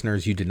 for our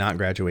listeners, you did not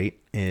graduate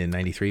in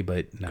 93,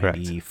 but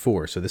 94.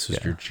 Correct. So this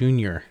was your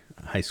junior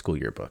high school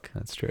yearbook.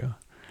 That's true.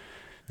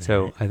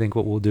 So right. I think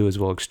what we'll do is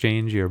we'll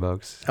exchange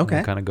yearbooks. Okay.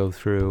 We'll kind of go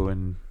through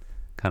and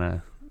kind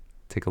of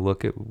take a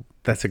look at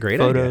that's a great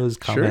photos,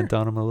 idea. Comment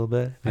on them a little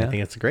bit. Yeah? I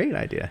think it's a great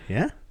idea.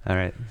 Yeah. All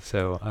right.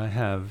 So I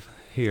have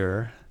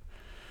here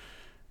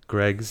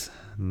Greg's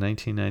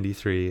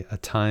 1993, A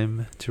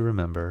Time to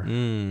Remember.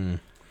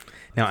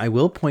 Now, I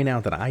will point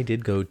out that I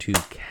did go to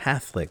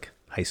Catholic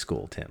high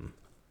school, Tim.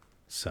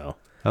 So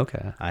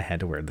Okay. I had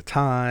to wear the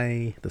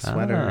tie, the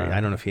sweater. Ah,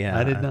 I don't know if you had.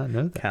 I did not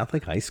know that.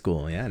 Catholic high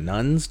school, yeah.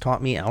 Nuns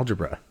taught me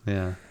algebra.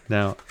 Yeah.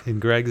 Now, in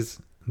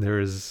Greg's, there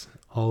is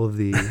all of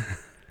the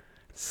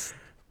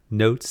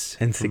notes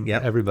And from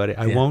yep. everybody.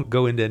 I Yeah. won't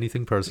go into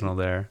anything personal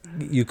there.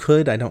 You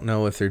could. I don't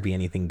know if there'd be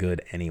anything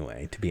good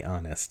anyway, to be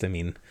honest. I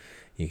mean,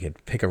 you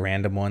could pick a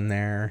random one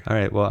there. All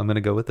right. Well, I'm going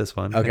to go with this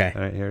one. Okay.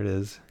 All right. Here it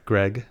is.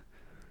 Greg,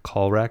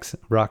 call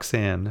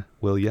Roxanne,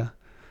 will ya?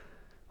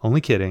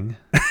 Only kidding.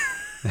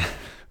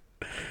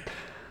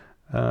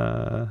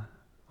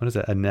 What is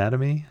that?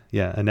 Anatomy?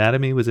 Yeah.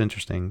 Anatomy was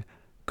interesting.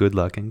 Good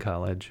luck in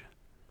college.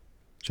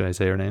 Should I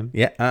say her name?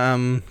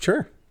 Yeah.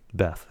 Sure.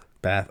 Beth.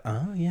 Beth.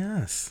 Oh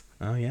yes.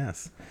 Oh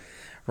yes.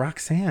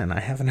 Roxanne. I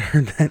haven't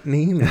heard that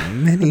name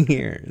in many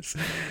years.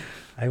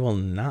 I will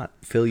not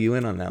fill you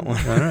in on that one.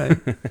 All right.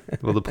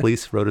 Well, the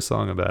police wrote a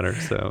song about her,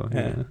 so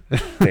yeah.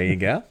 There you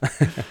go.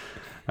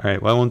 All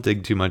right. Well, I won't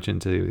dig too much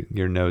into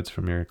your notes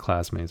from your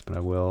classmates, but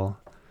I will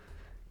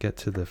get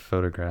to the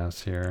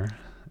photographs here.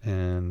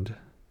 And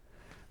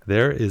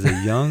there is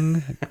a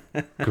young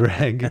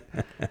Greg.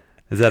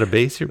 Is that a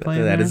bass you're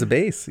playing? That there? is a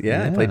bass.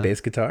 Yeah, I play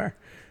bass guitar.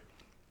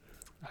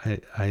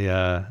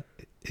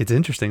 It's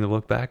interesting to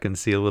look back and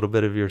see a little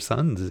bit of your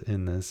sons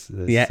in this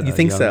Yeah, you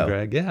think young so?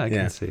 Greg. Yeah, I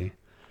Yeah. can see.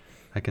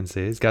 I can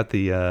see. He's got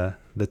the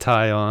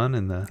tie on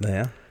and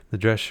the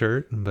dress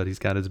shirt, but he's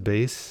got his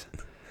bass,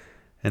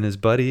 and his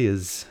buddy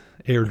is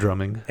air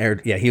drumming.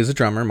 Yeah, he was a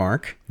drummer,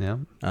 Mark. Yeah.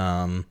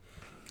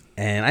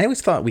 And I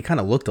always thought we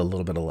kind of looked a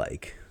little bit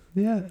alike.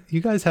 Yeah,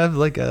 you guys have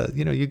like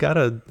you got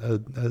a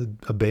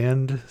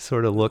band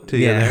sort of look to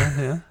you there.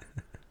 Yeah.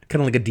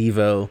 Kind of like a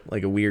Devo,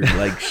 like a weird,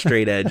 like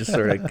straight edge,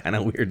 sort of kind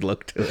of weird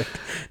look to it.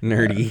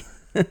 Nerdy.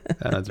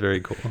 That's very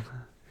cool.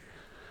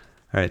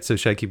 All right, so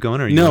should I keep going,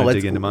 or you want to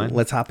dig into mine?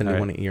 Let's hop into All right.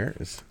 one of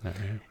yours. All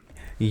right.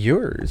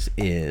 Yours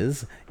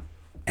is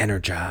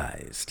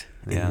Energized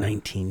in Yeah.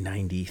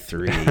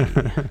 1993.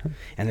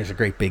 And there's a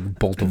great big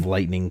bolt of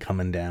lightning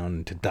coming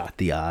down to dot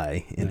the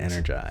I in Nice.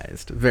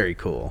 Energized. Very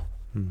cool.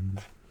 Mm-hmm.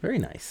 Very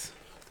nice.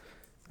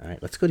 All right,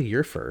 let's go to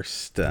your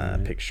first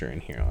picture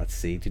in here. Let's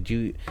see.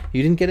 You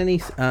didn't get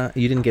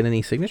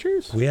any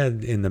signatures? We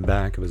had in the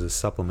back, it was a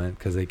supplement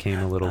because they came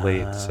a little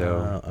late.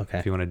 So okay.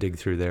 if you want to dig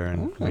through there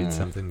and read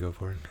something, go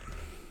for it.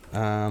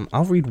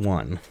 I'll read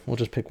one. We'll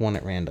just pick one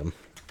at random.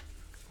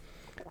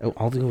 Oh,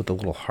 I'll go with the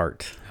little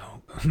heart.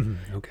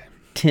 Okay.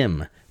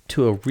 Tim,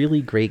 to a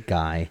really great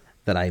guy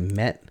that I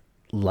met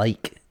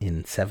like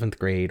in 7th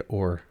grade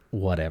or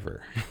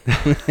whatever.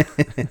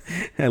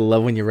 I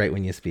love when you write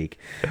when you speak.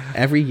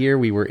 Every year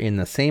we were in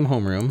the same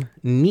homeroom.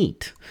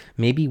 Neat.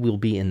 Maybe we'll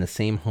be in the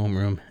same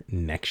homeroom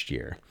next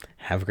year.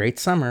 Have a great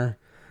summer.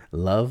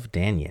 Love,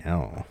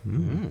 Danielle.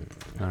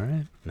 All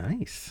right.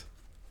 Nice.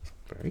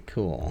 Very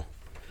cool.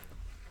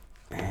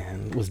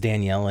 And was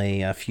Danielle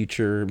a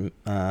future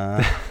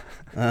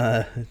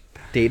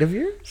date of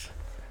yours?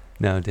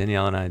 No,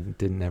 Danielle and I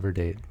didn't ever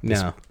date.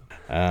 No.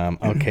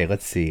 Okay,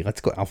 let's see.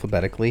 Let's go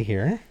alphabetically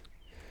here.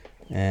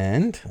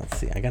 And let's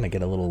see. I gotta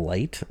get a little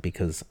light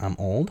because I'm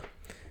old.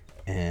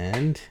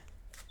 And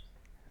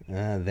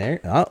there.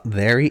 Oh,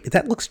 there.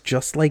 That looks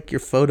just like your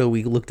photo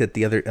we looked at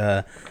the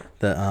other.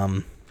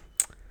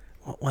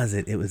 What was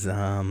it? It was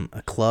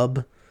a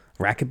club,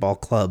 racquetball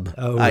club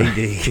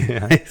ID.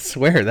 Yeah. I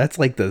swear that's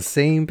like the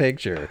same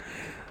picture.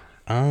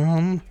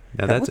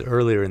 Now that's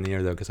earlier in the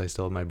year though, because I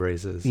still have my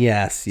braces.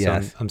 Yes.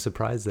 So I'm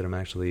surprised that I'm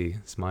actually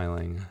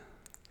smiling.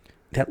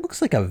 That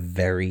looks like a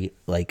very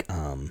like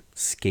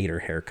skater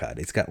haircut.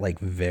 It's got like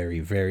very,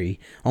 very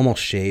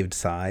almost shaved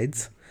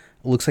sides.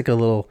 It looks like a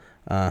little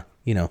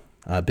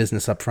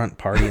business up front,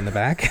 party in the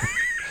back.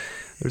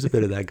 There's a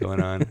bit of that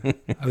going on.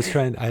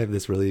 I have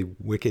this really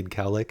wicked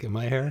cowlick in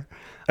my hair.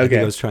 Okay. I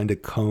think I was trying to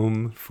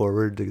comb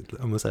forward to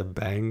almost have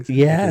bangs.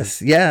 Yes.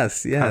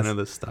 Kind of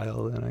the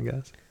style then, I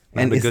guess.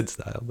 Not And a is- good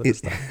style, but a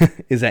style.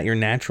 Is that your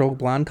natural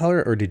blonde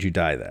color or did you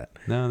dye that?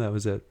 No, that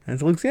was it.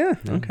 It looks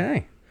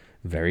okay.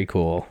 Very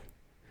cool.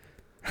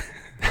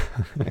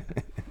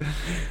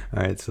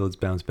 All right, so let's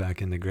bounce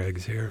back into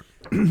Greg's here.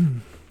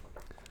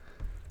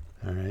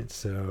 All right,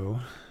 so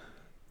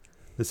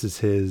this is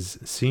his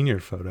senior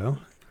photo.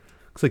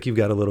 Looks like you've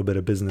got a little bit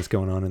of business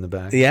going on in the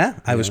back. Yeah,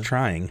 I was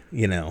trying,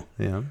 Yeah.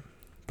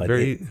 but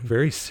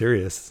Very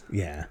serious,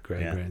 yeah,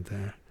 Greg, yeah. right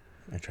there.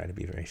 I try to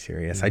be very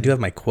serious. I do have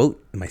my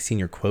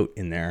senior quote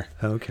in there.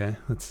 Okay,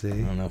 let's see.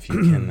 I don't know if you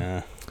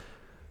can.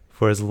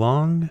 For as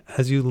long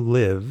as you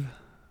live,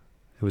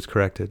 it was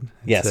corrected. It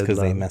Yes, said because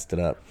they love. messed it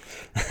up.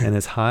 And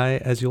as high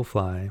as you'll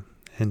fly,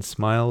 and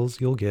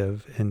smiles you'll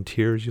give, and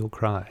tears you'll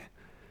cry,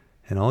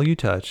 and all you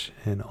touch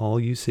and all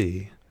you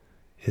see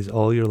is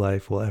all your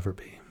life will ever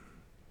be.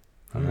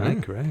 All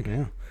right, Greg.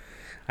 Yeah,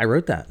 I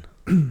wrote that.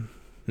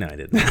 No, I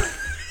didn't.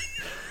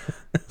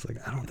 It's like,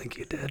 I don't think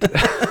you did.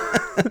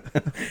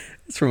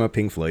 It's from a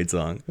Pink Floyd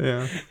song.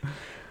 Yeah.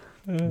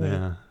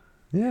 Yeah.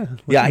 Yeah,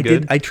 looking I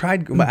good. did. I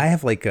tried. But I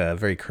have like a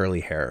very curly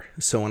hair,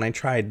 so when I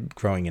tried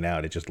growing it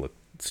out, it just looked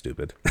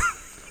stupid.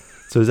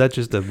 So is that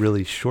just a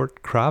really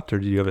short cropped, or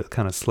do you have it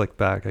kind of slicked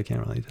back? I can't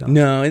really tell.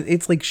 No,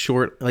 it's like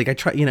short. Like I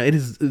try, it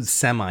is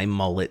semi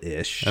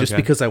mullet-ish, just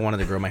because I wanted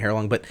to grow my hair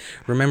long. But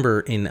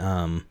remember, in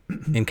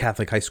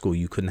Catholic high school,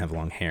 you couldn't have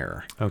long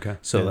hair. Okay.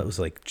 So that was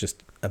like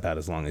just about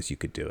as long as you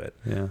could do it.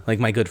 Yeah. Like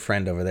my good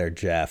friend over there,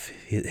 Jeff,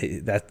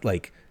 he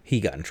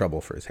got in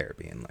trouble for his hair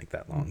being like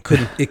that long.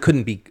 It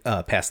couldn't be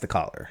past the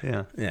collar.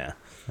 Yeah. Yeah.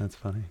 That's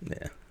funny.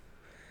 Yeah.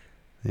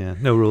 Yeah.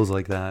 No rules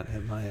like that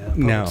at my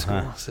public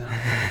school. So.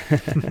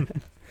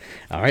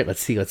 All right. Let's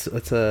see.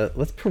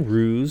 Let's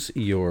peruse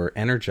your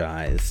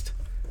Energized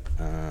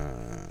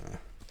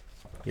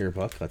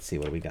yearbook. Let's see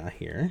what we got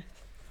here.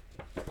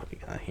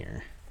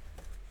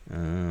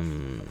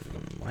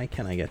 Why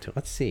can't I get to?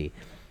 Let's see.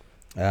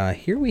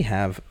 Here we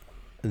have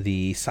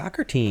the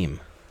soccer team.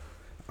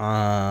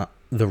 The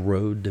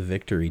road to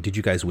victory. Did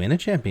you guys win a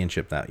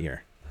championship that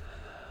year?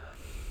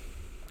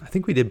 I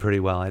think we did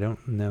pretty well. I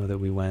don't know that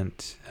we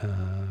went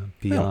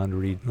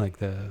beyond like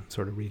the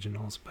sort of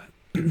regionals, but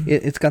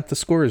it's got the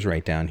scores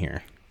right down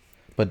here.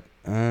 But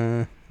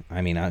I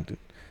mean, it'd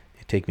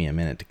take me a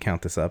minute to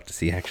count this up to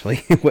see actually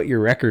what your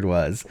record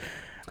was.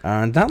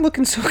 Not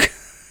looking so good.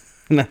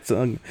 Not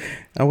so.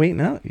 Oh wait,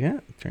 no,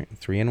 yeah,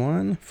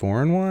 3-1,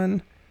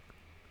 4-1,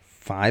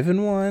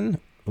 5-1.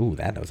 Ooh,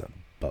 that was a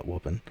butt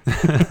whooping.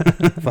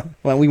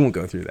 Well, we won't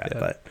go through that,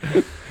 but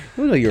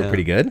well, you were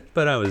pretty good.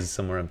 But I was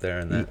somewhere up there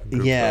in that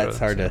group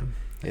photo,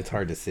 it's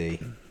hard to see.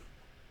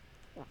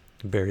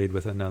 Buried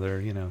with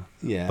another,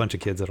 bunch of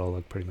kids that all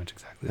look pretty much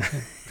exactly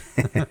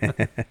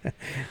the same.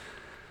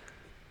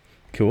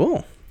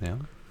 Cool. Yeah.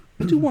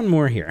 Let's do one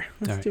more here.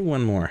 Let's do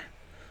one more.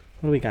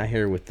 What do we got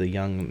here with the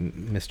young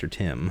Mr.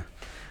 Tim?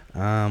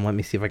 Let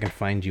me see if I can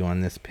find you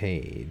on this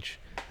page.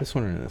 This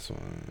one or this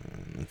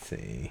one? Let's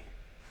see.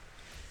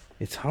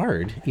 It's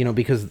hard,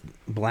 because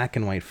black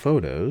and white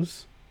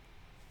photos.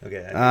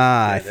 Okay.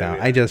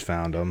 I just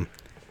found him,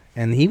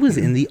 and he was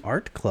in the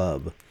art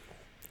club.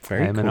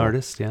 Very I'm cool. an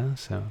artist, yeah,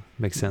 so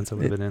makes sense. I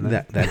would have been in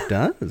there. That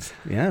does,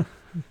 yeah.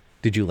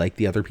 Did you like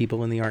the other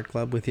people in the art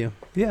club with you?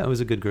 Yeah, it was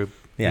a good group.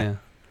 Yeah.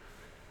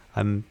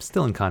 I'm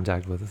still in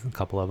contact with a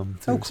couple of them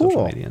through cool.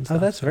 social media and stuff.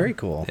 That's very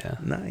cool. Yeah.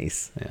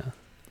 Nice. Yeah.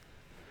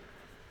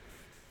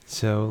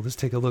 So let's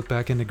take a look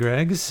back into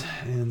Greg's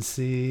and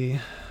see.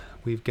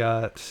 We've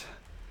got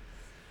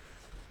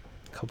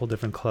a couple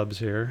different clubs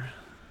here.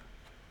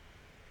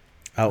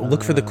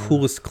 Look for the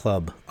coolest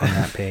club on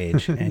that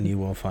page, and you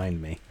will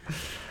find me.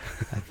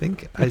 I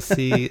think I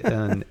see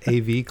an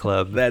AV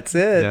club. That's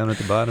it. Down at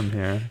the bottom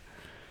here.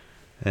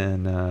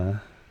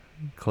 And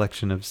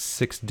collection of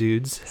 6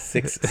 dudes.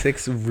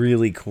 Six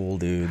really cool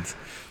dudes.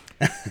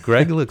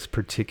 Greg looks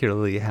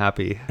particularly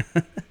happy.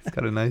 He's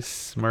got a nice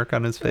smirk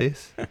on his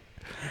face.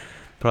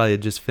 Probably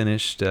had just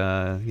finished,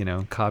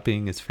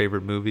 copying his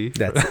favorite movie.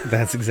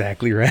 That's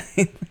exactly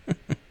right.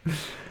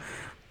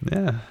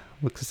 Yeah,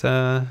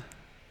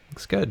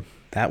 looks good.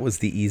 That was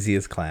the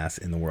easiest class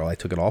in the world. I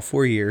took it all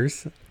 4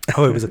 years.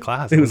 Oh, it was a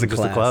class. It was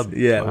just a club.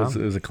 Yeah, wow. it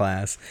was a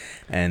class.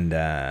 And,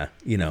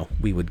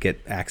 we would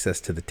get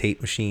access to the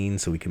tape machine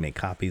so we could make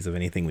copies of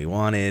anything we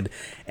wanted.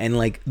 And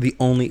like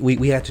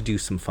we had to do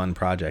some fun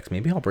projects.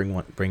 Maybe I'll bring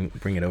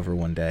it over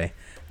one day.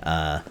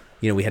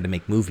 We had to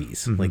make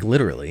movies, like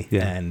literally.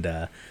 Yeah.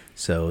 And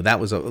so that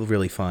was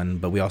really fun.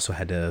 But we also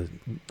had to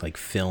like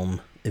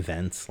film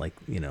events like,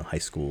 high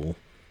school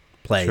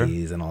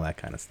plays and all that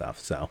kind of stuff.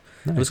 So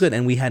It was good.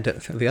 And we had to,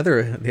 the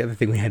other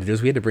thing we had to do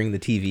is we had to bring the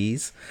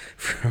TVs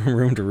from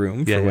room to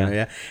room.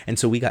 And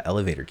so we got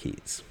elevator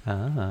keys.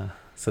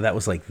 So that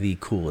was like the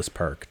coolest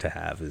perk to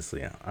have is,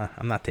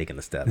 I'm not taking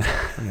the steps.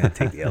 I'm going to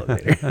take the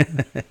elevator.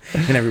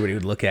 And everybody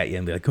would look at you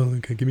and be like, oh,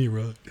 okay, give me a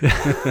ride.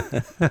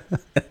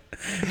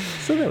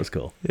 So that was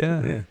cool.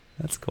 Yeah.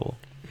 That's cool.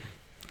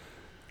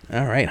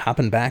 All right.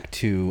 Hopping back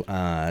to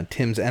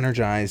Tim's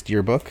Energized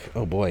yearbook.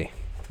 Oh, boy.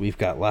 We've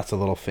got lots of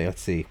little,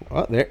 let's see.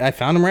 Oh, there, I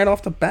found him right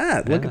off the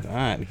bat. Look at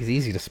that. He's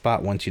easy to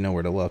spot once you know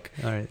where to look.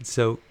 All right.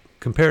 So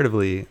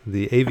comparatively,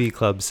 the AV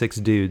Club, 6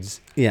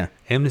 dudes. Yeah.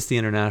 Amnesty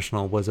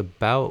International was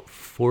about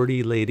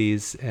 40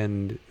 ladies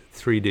and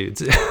 3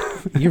 dudes.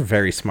 You're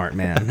very smart,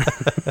 man.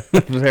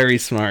 Very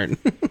smart.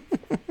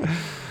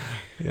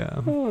 Yeah.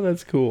 Oh,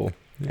 that's cool.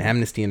 Yeah.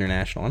 Amnesty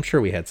International. I'm sure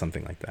we had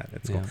something like that.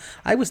 That's cool.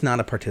 I was not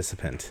a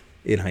participant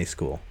in high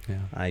school.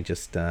 Yeah. I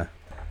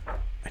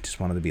just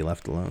wanted to be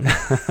left alone.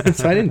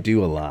 So I didn't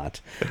do a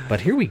lot. But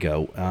here we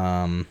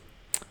go.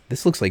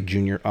 This looks like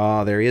junior.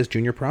 Oh, there he is,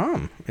 junior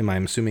prom.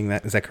 I'm assuming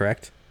that is that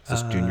correct? Is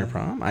this junior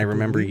prom? I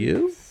remember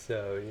you.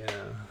 So yeah,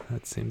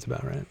 that seems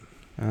about right.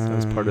 So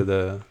it's part of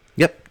the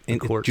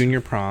court.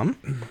 Junior prom.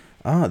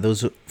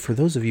 For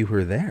those of you who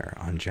were there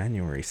on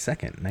January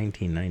 2nd,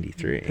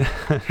 1993.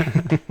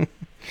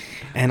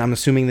 And I'm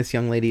assuming this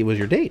young lady was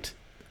your date.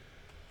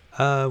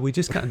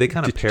 They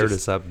kind of paired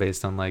us up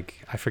based on I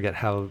forget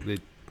how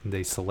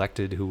they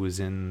selected who was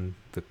in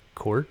the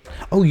court.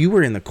 Oh, you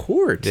were in the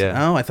court.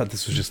 Yeah. Oh, I thought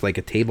this was just like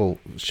a table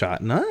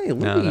shot. No,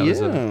 that was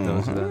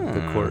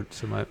the court.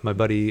 So my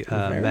buddy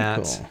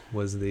Matt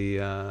was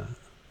the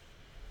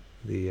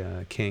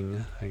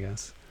king, I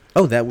guess.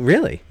 Oh, that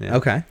really? Yeah.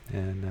 Okay.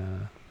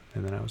 And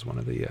then I was one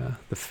of the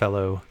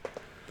fellow.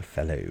 The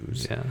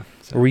fellows. Yeah.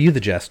 So. Or were you the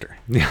jester?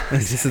 Yeah.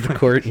 This is the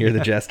court. You're the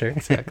jester.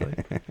 Exactly.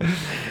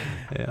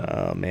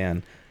 Yeah. Oh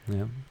man.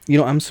 Yeah. You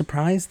know, I'm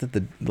surprised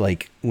that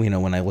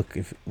when I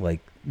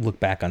look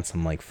back on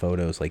some like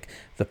photos, like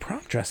the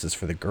prom dresses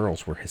for the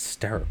girls were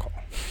hysterical.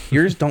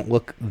 Yours don't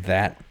look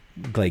that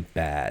like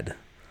bad.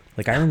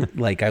 Like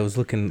I was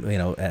looking,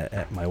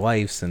 at my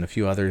wife's and a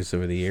few others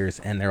over the years,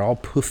 and they're all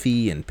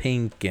puffy and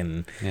pink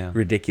and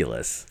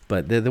ridiculous.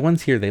 But the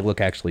ones here, they look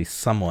actually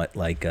somewhat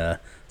like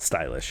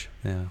stylish.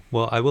 Yeah.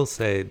 Well, I will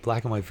say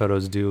black and white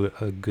photos do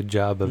a good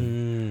job of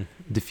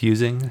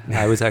diffusing.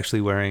 I was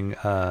actually wearing,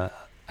 I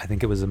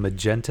think it was a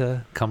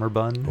magenta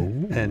cummerbund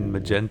and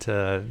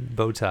magenta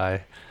bow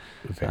tie.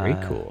 Very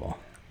cool.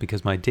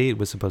 Because my date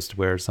was supposed to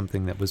wear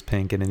something that was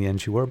pink, and in the end,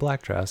 she wore a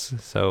black dress.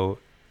 So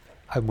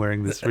I'm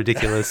wearing this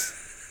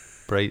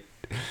ridiculous, bright,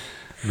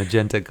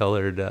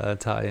 magenta-colored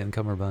tie and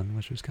cummerbund,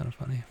 which was kind of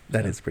funny.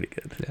 That is pretty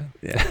good.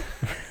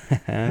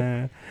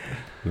 Yeah.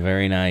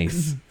 Very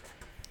nice.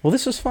 Well,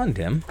 this was fun,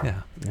 Tim.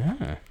 Yeah.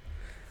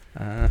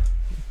 Yeah.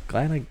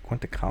 Glad I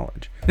went to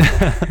college.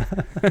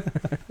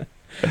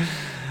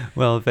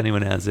 Well, if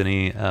anyone has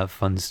any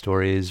fun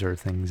stories or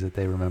things that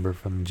they remember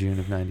from June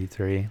of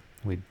 '93,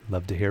 we'd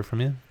love to hear from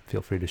you.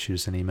 Feel free to shoot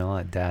us an email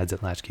at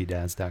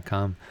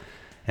dads@latchkeydads.com.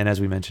 And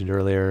as we mentioned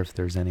earlier, if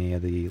there's any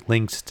of the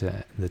links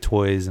to the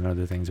toys and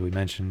other things that we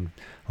mentioned,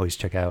 always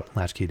check out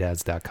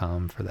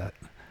latchkeydads.com for that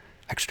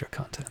extra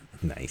content.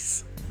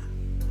 Nice.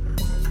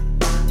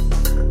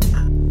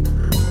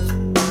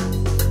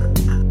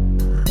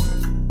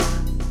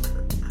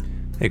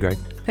 Hey, Greg.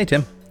 Hey,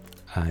 Tim.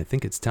 I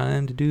think it's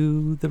time to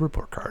do the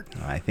report card.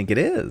 I think it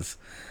is.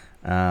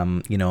 We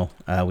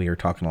were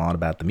talking a lot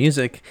about the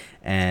music,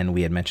 and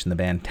we had mentioned the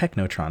band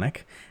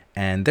Technotronic,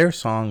 and their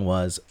song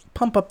was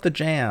 "Pump Up the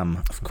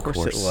Jam." Of course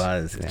it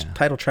was. Yeah. It's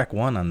title track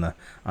 1 on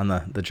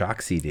the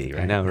Jock CD,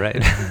 right? I know,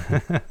 right?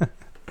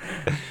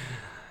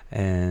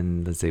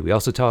 And let's see, we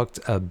also talked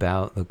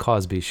about the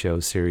Cosby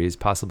Show series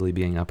possibly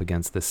being up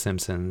against The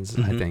Simpsons,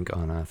 I think,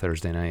 on a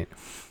Thursday night.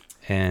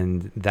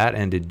 And that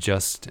ended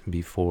just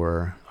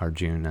before our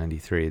June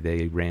 93.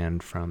 They ran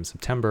from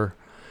September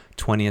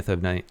 20th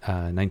of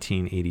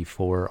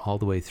 1984 all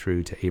the way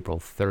through to April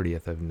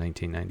 30th of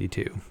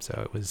 1992.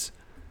 So it was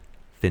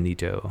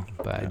finito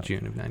by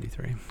June of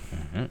 93.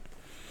 Mm-hmm.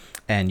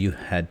 And you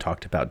had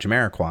talked about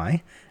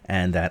Jamiroquai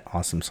and that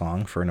awesome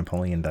song for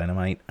Napoleon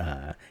Dynamite,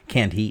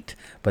 Canned Heat,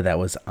 but that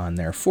was on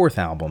their 4th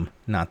album,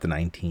 not the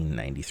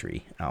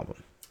 1993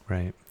 album.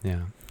 Right,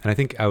 yeah. And I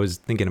think I was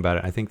thinking about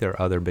it. I think their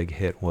other big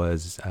hit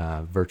was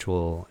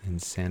Virtual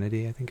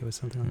Insanity. I think it was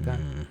something like that.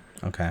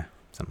 Okay.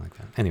 Something like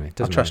that. Anyway,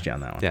 I'll trust you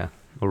on that one. Yeah,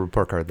 we'll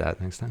report card that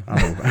next time.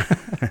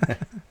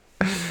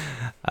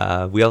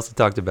 We also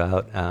talked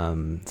about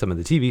some of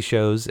the TV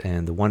shows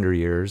and the Wonder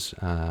Years,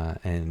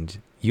 and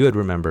you had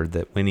remembered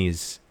that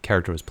Winnie's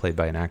character was played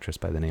by an actress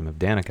by the name of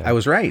Danica. I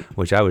was right.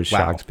 Which I was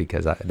shocked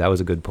because that was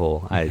a good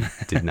pull. I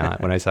did not,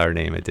 when I saw her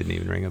name, it didn't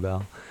even ring a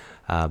bell.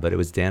 But it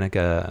was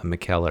Danica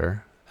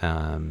McKellar,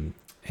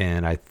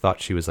 and I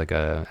thought she was like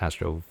a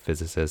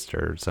astrophysicist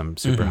or some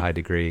super high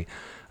degree.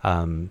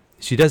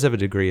 She does have a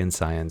degree in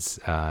science.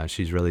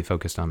 She's really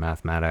focused on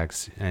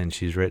mathematics, and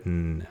she's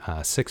written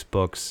 6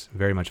 books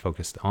very much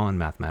focused on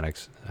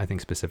mathematics, I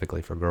think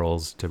specifically for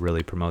girls, to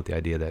really promote the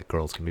idea that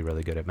girls can be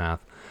really good at math.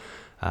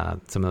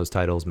 Some of those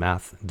titles: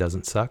 Math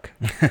Doesn't Suck,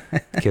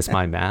 Kiss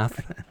My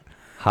Math,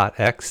 Hot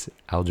X,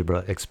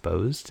 Algebra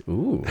Exposed,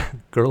 Ooh.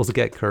 Girls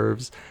Get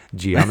Curves,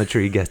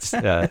 Geometry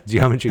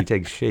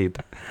Takes Shape,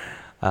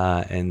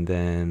 and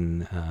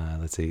then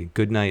let's see,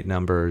 Goodnight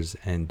Numbers,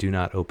 and Do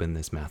Not Open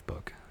This Math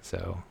Book.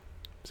 So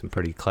some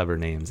pretty clever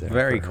names there.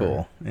 Very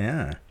cool.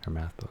 Yeah. Her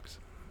math books.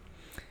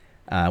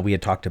 We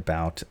had talked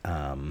about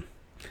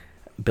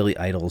Billy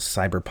Idol's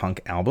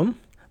Cyberpunk album,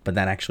 but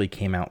that actually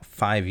came out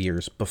 5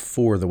 years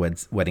before The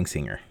Wedding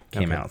Singer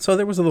came out. So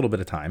there was a little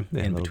bit of time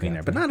in between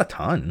there, but not a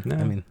ton. No.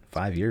 I mean,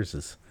 5 years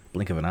is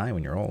blink of an eye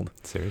when you're old.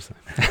 Seriously.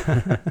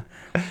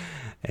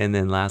 And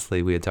then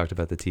lastly, we had talked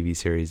about the TV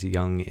series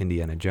Young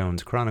Indiana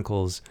Jones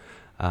Chronicles,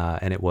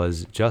 and it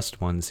was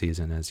just 1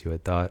 season, as you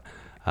had thought,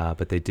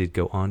 but they did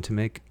go on to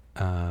make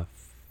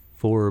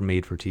 4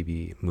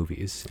 made-for-TV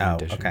movies in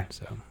addition. Okay.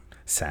 So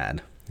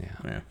sad.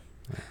 Yeah.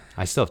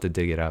 I still have to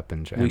dig it up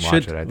and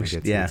watch it. I think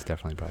it's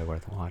definitely probably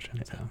worth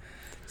watching.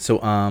 So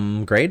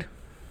grade?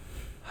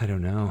 I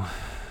don't know.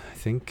 I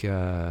think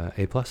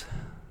A+.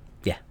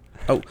 Yeah.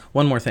 Oh,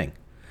 one more thing.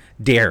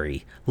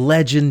 Dairy.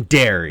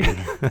 Legendary.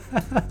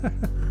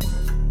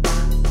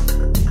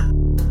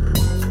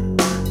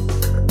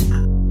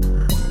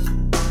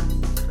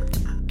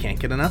 Can't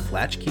get enough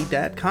Latchkey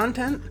Dad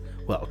content?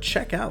 Well,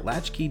 check out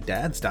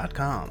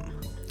latchkeydads.com.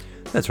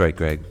 That's right,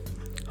 Greg.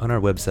 On our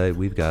website,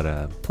 we've got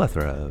a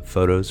plethora of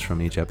photos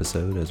from each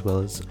episode, as well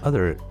as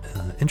other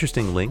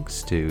interesting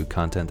links to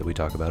content that we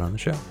talk about on the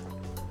show.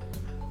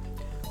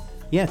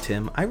 Yeah,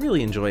 Tim, I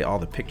really enjoy all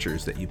the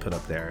pictures that you put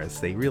up there, as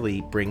they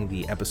really bring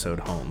the episode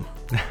home.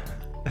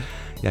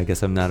 I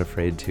guess I'm not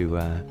afraid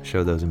to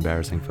show those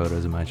embarrassing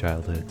photos of my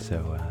childhood.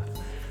 So,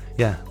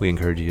 yeah, we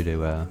encourage you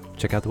to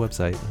check out the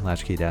website,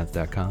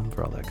 latchkeydads.com,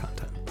 for all that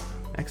content.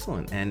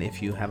 Excellent. And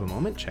if you have a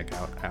moment, check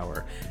out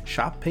our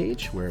shop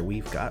page where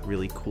we've got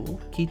really cool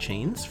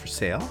keychains for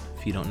sale.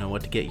 If you don't know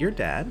what to get your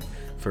dad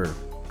for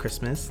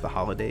Christmas, the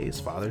holidays,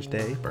 Father's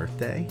Day,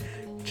 birthday,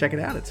 check it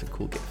out. It's a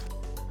cool gift.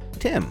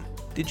 Tim,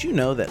 did you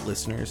know that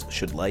listeners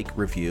should like,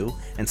 review,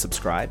 and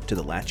subscribe to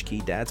the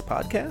Latchkey Dads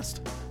podcast?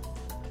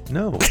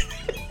 No.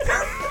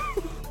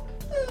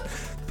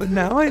 But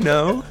now I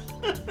know.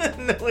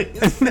 No,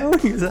 Knowing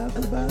is half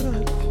the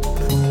battle.